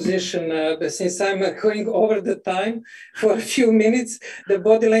this position. Since I'm going over the time for a few minutes, the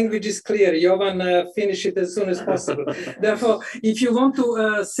body language is clear. Jovan, finish it as soon as possible. Therefore, if you want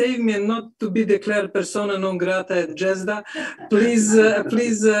to save me and not to be declared persona non grata at JESDA, please,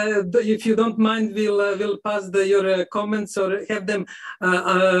 if you don't mind, we'll pass your comments or have them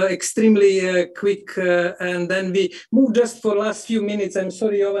extremely quick, and then we move just for last few minutes. I'm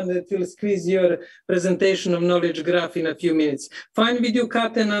sorry, Jovan, that will squeeze your presentation of knowledge graph in a few minutes. Fine with you,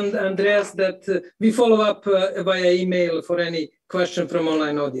 Katen and Andreas, that we follow up via email for any question from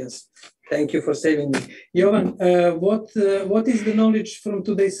online audience. Thank you for saving me. Jovan, what is the knowledge from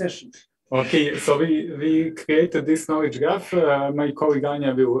today's session? Okay, so we created this knowledge graph. My colleague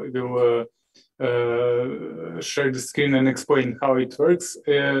Anya will share the screen and explain how it works.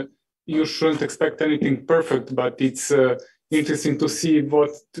 You shouldn't expect anything perfect, but it's interesting to see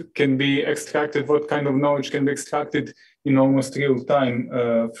what can be extracted, what kind of knowledge can be extracted in almost real time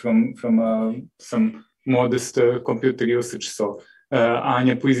from some modest computer usage. So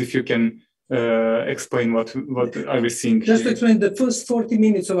Anya, please, if you can explain what are we seeing Just here. explain the first 40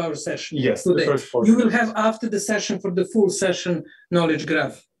 minutes of our session. Yes, today. The first 40 You will minutes. have after the session for the full session knowledge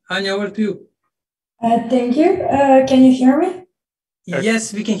graph. Anya, over to you. Thank you. Can you hear me?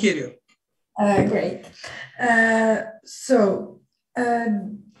 Yes, we can hear you. Great.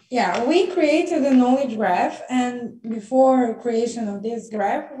 Yeah, we created a knowledge graph, and before creation of this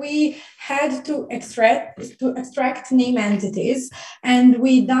graph, we had to extract name entities, and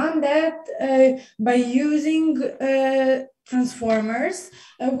we done that by using transformers.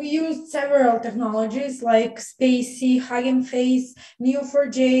 We used several technologies like Spacy, Hugging Face,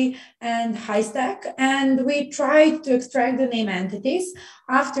 Neo4j, and HiStack, and we tried to extract the name entities.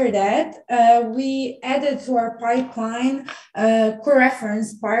 After that, we added to our pipeline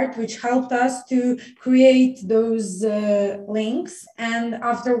co-reference part, which helped us to create those links, and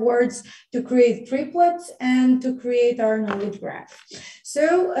afterwards to create triplets and to create our knowledge graph.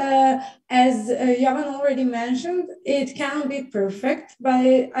 So as Jovan already mentioned, it can be perfect,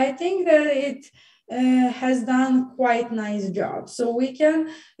 but I think that it has done quite nice job. So we can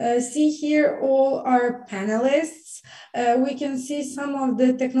see here all our panelists. We can see some of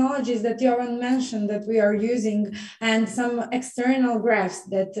the technologies that Jovan mentioned that we are using, and some external graphs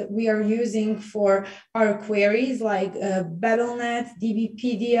that we are using for our queries, like BattleNet,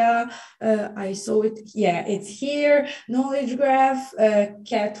 DBpedia. I saw it, yeah, it's here. Knowledge graph,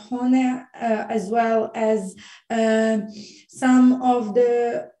 Cat Hone, as well as some of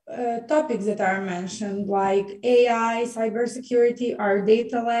the topics that are mentioned, like AI, cybersecurity, our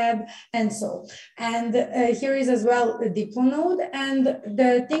data lab, and so. And here is as well the Diplo node. And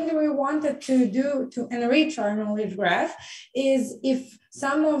the thing that we wanted to do to enrich our knowledge graph is if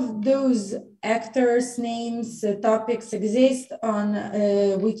some of those actors, names, topics exist on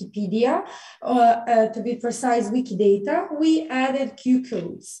Wikipedia, to be precise, Wikidata, we added Q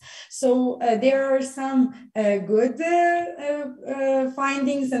codes. So there are some good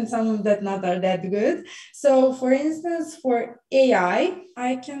findings and some that not are that good. So for instance, for AI,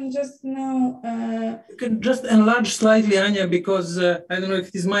 I can just now... You can just enlarge slightly, Anya, because I don't know if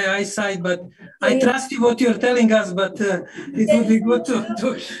it is my eyesight, but I trust you what you're telling us, but it would be good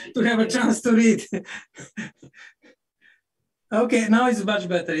to have a chance to read. Okay, now it's much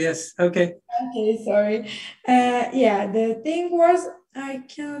better, yes, okay. Okay, sorry. Yeah, the thing was, I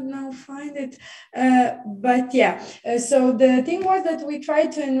cannot now find it, but yeah. So the thing was that we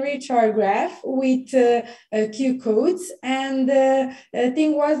tried to enrich our graph with Q codes, and the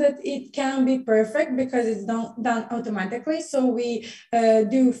thing was that it can be perfect because it's done automatically. So we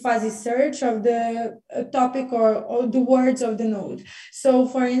do fuzzy search of the topic or the words of the node. So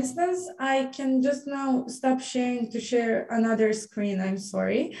for instance, I can just now stop sharing to share another screen. I'm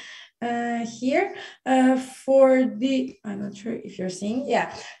sorry. Here for the, I'm not sure if you're seeing,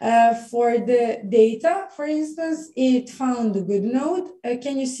 yeah, for the data, for instance, it found a good node.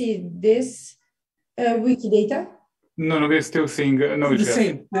 Can you see this Wikidata? No, we're still seeing knowledge the graph.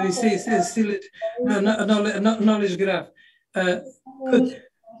 same. There is still knowledge graph. Good.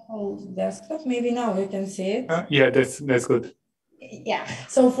 Desktop, maybe now you can see it. Yeah, that's good. Yeah,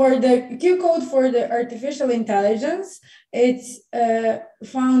 so for the Q code for the artificial intelligence, it's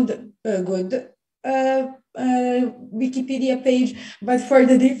found a good Wikipedia page, but for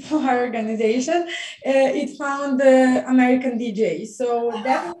the Diplo organization, it found American DJ. So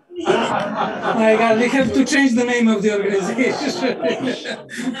definitely. Oh my God, we have to change the name of the organization.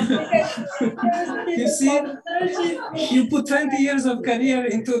 You see, you put 20 years of career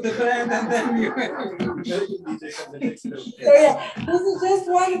into the brand, and then you. So yeah, this is just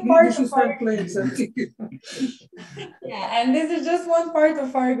one part of our yeah, and this is just one part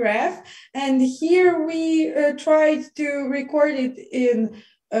of our graph. And here we tried to record it in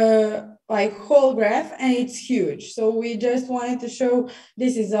like whole graph, and it's huge. So we just wanted to show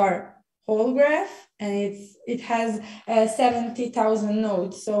this is our whole graph, and it has 70,000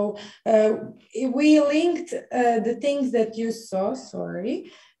 nodes. So we linked the things that you saw,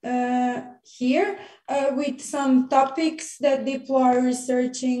 sorry, here with some topics that Diplo are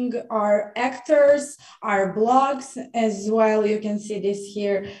researching, our actors, our blogs as well. You can see this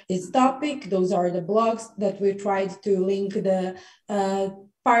here is topic. Those are the blogs that we tried to link the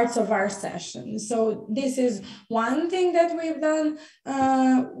parts of our session. So this is one thing that we've done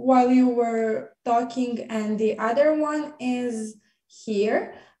while you were talking, and the other one is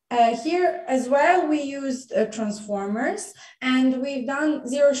here. Here as well, we used transformers, and we've done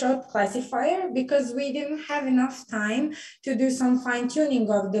zero-shot classifier because we didn't have enough time to do some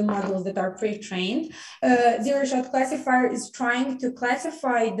fine-tuning of the models that are pre-trained. Zero-shot classifier is trying to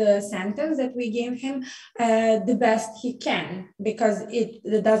classify the sentence that we gave him the best he can, because it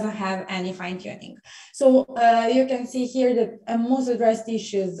doesn't have any fine-tuning. So you can see here that most addressed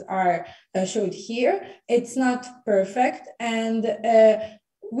issues are showed here. It's not perfect, and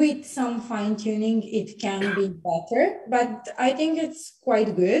with some fine-tuning, it can be better, but I think it's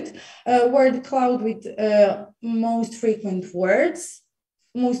quite good. Word cloud with most frequent words,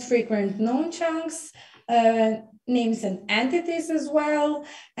 most frequent known chunks, names and entities as well,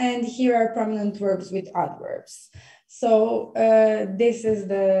 and here are prominent verbs with adverbs. So this is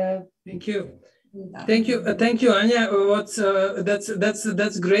the... Thank you. Thank you, Anya.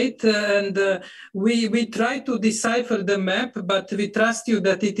 That's great, and we try to decipher the map, but we trust you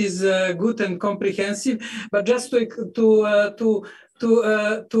that it is good and comprehensive. But just to add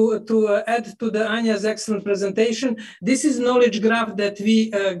to the Anya's excellent presentation, this is knowledge graph that we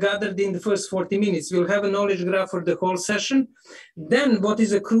gathered in the first 40 minutes. We'll have a knowledge graph for the whole session. Then what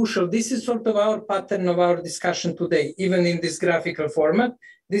is crucial, this is sort of our pattern of our discussion today, even in this graphical format.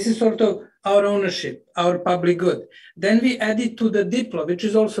 This is sort of our ownership, our public good. Then we add it to the Diplo, which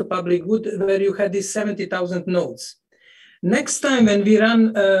is also public good, where you had these 70,000 nodes. Next time when we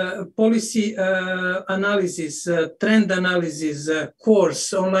run policy analysis, trend analysis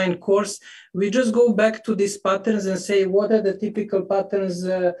course, online course, we just go back to these patterns and say, what are the typical patterns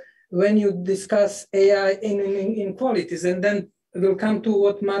when you discuss AI in qualities? And then we'll come to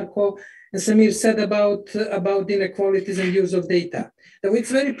what Marco and Samir said about inequalities and use of data. So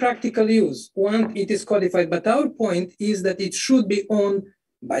it's very practical use. One, it is codified, but our point is that it should be owned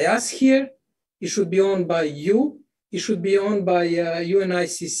by us here. It should be owned by you. It should be owned by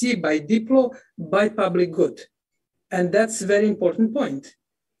UNICC, by Diplo, by public good. And that's a very important point.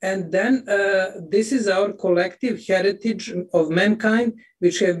 And then this is our collective heritage of mankind,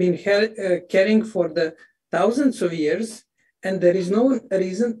 which have been carrying for the thousands of years. And there is no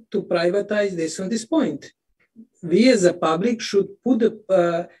reason to privatize this on this point. We as a public should put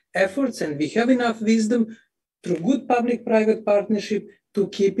the efforts, and we have enough wisdom through good public-private partnership to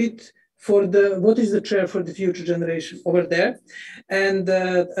keep it for the, what is the chair for the future generation over there. And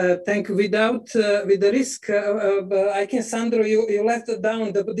thank you, with the risk, I can, Sandro, you left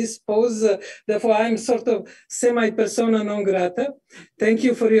down this pose, therefore I'm sort of semi-persona non grata. Thank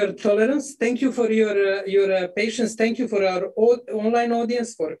you for your tolerance. Thank you for your patience. Thank you for our online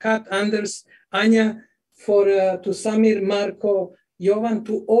audience, for Kat, Anders, Anya, to Samir, Marco, Jovan,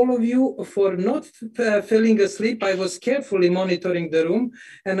 to all of you for not falling asleep. I was carefully monitoring the room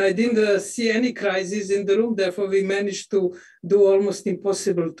and I didn't see any crisis in the room. Therefore, we managed to do almost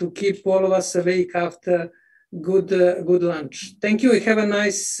impossible to keep all of us awake after good lunch. Thank you. Have a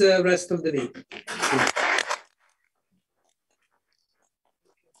nice rest of the week.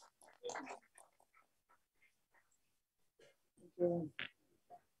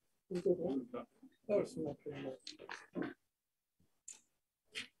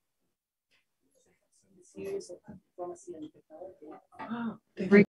 Series of Diplomacy and Mediation.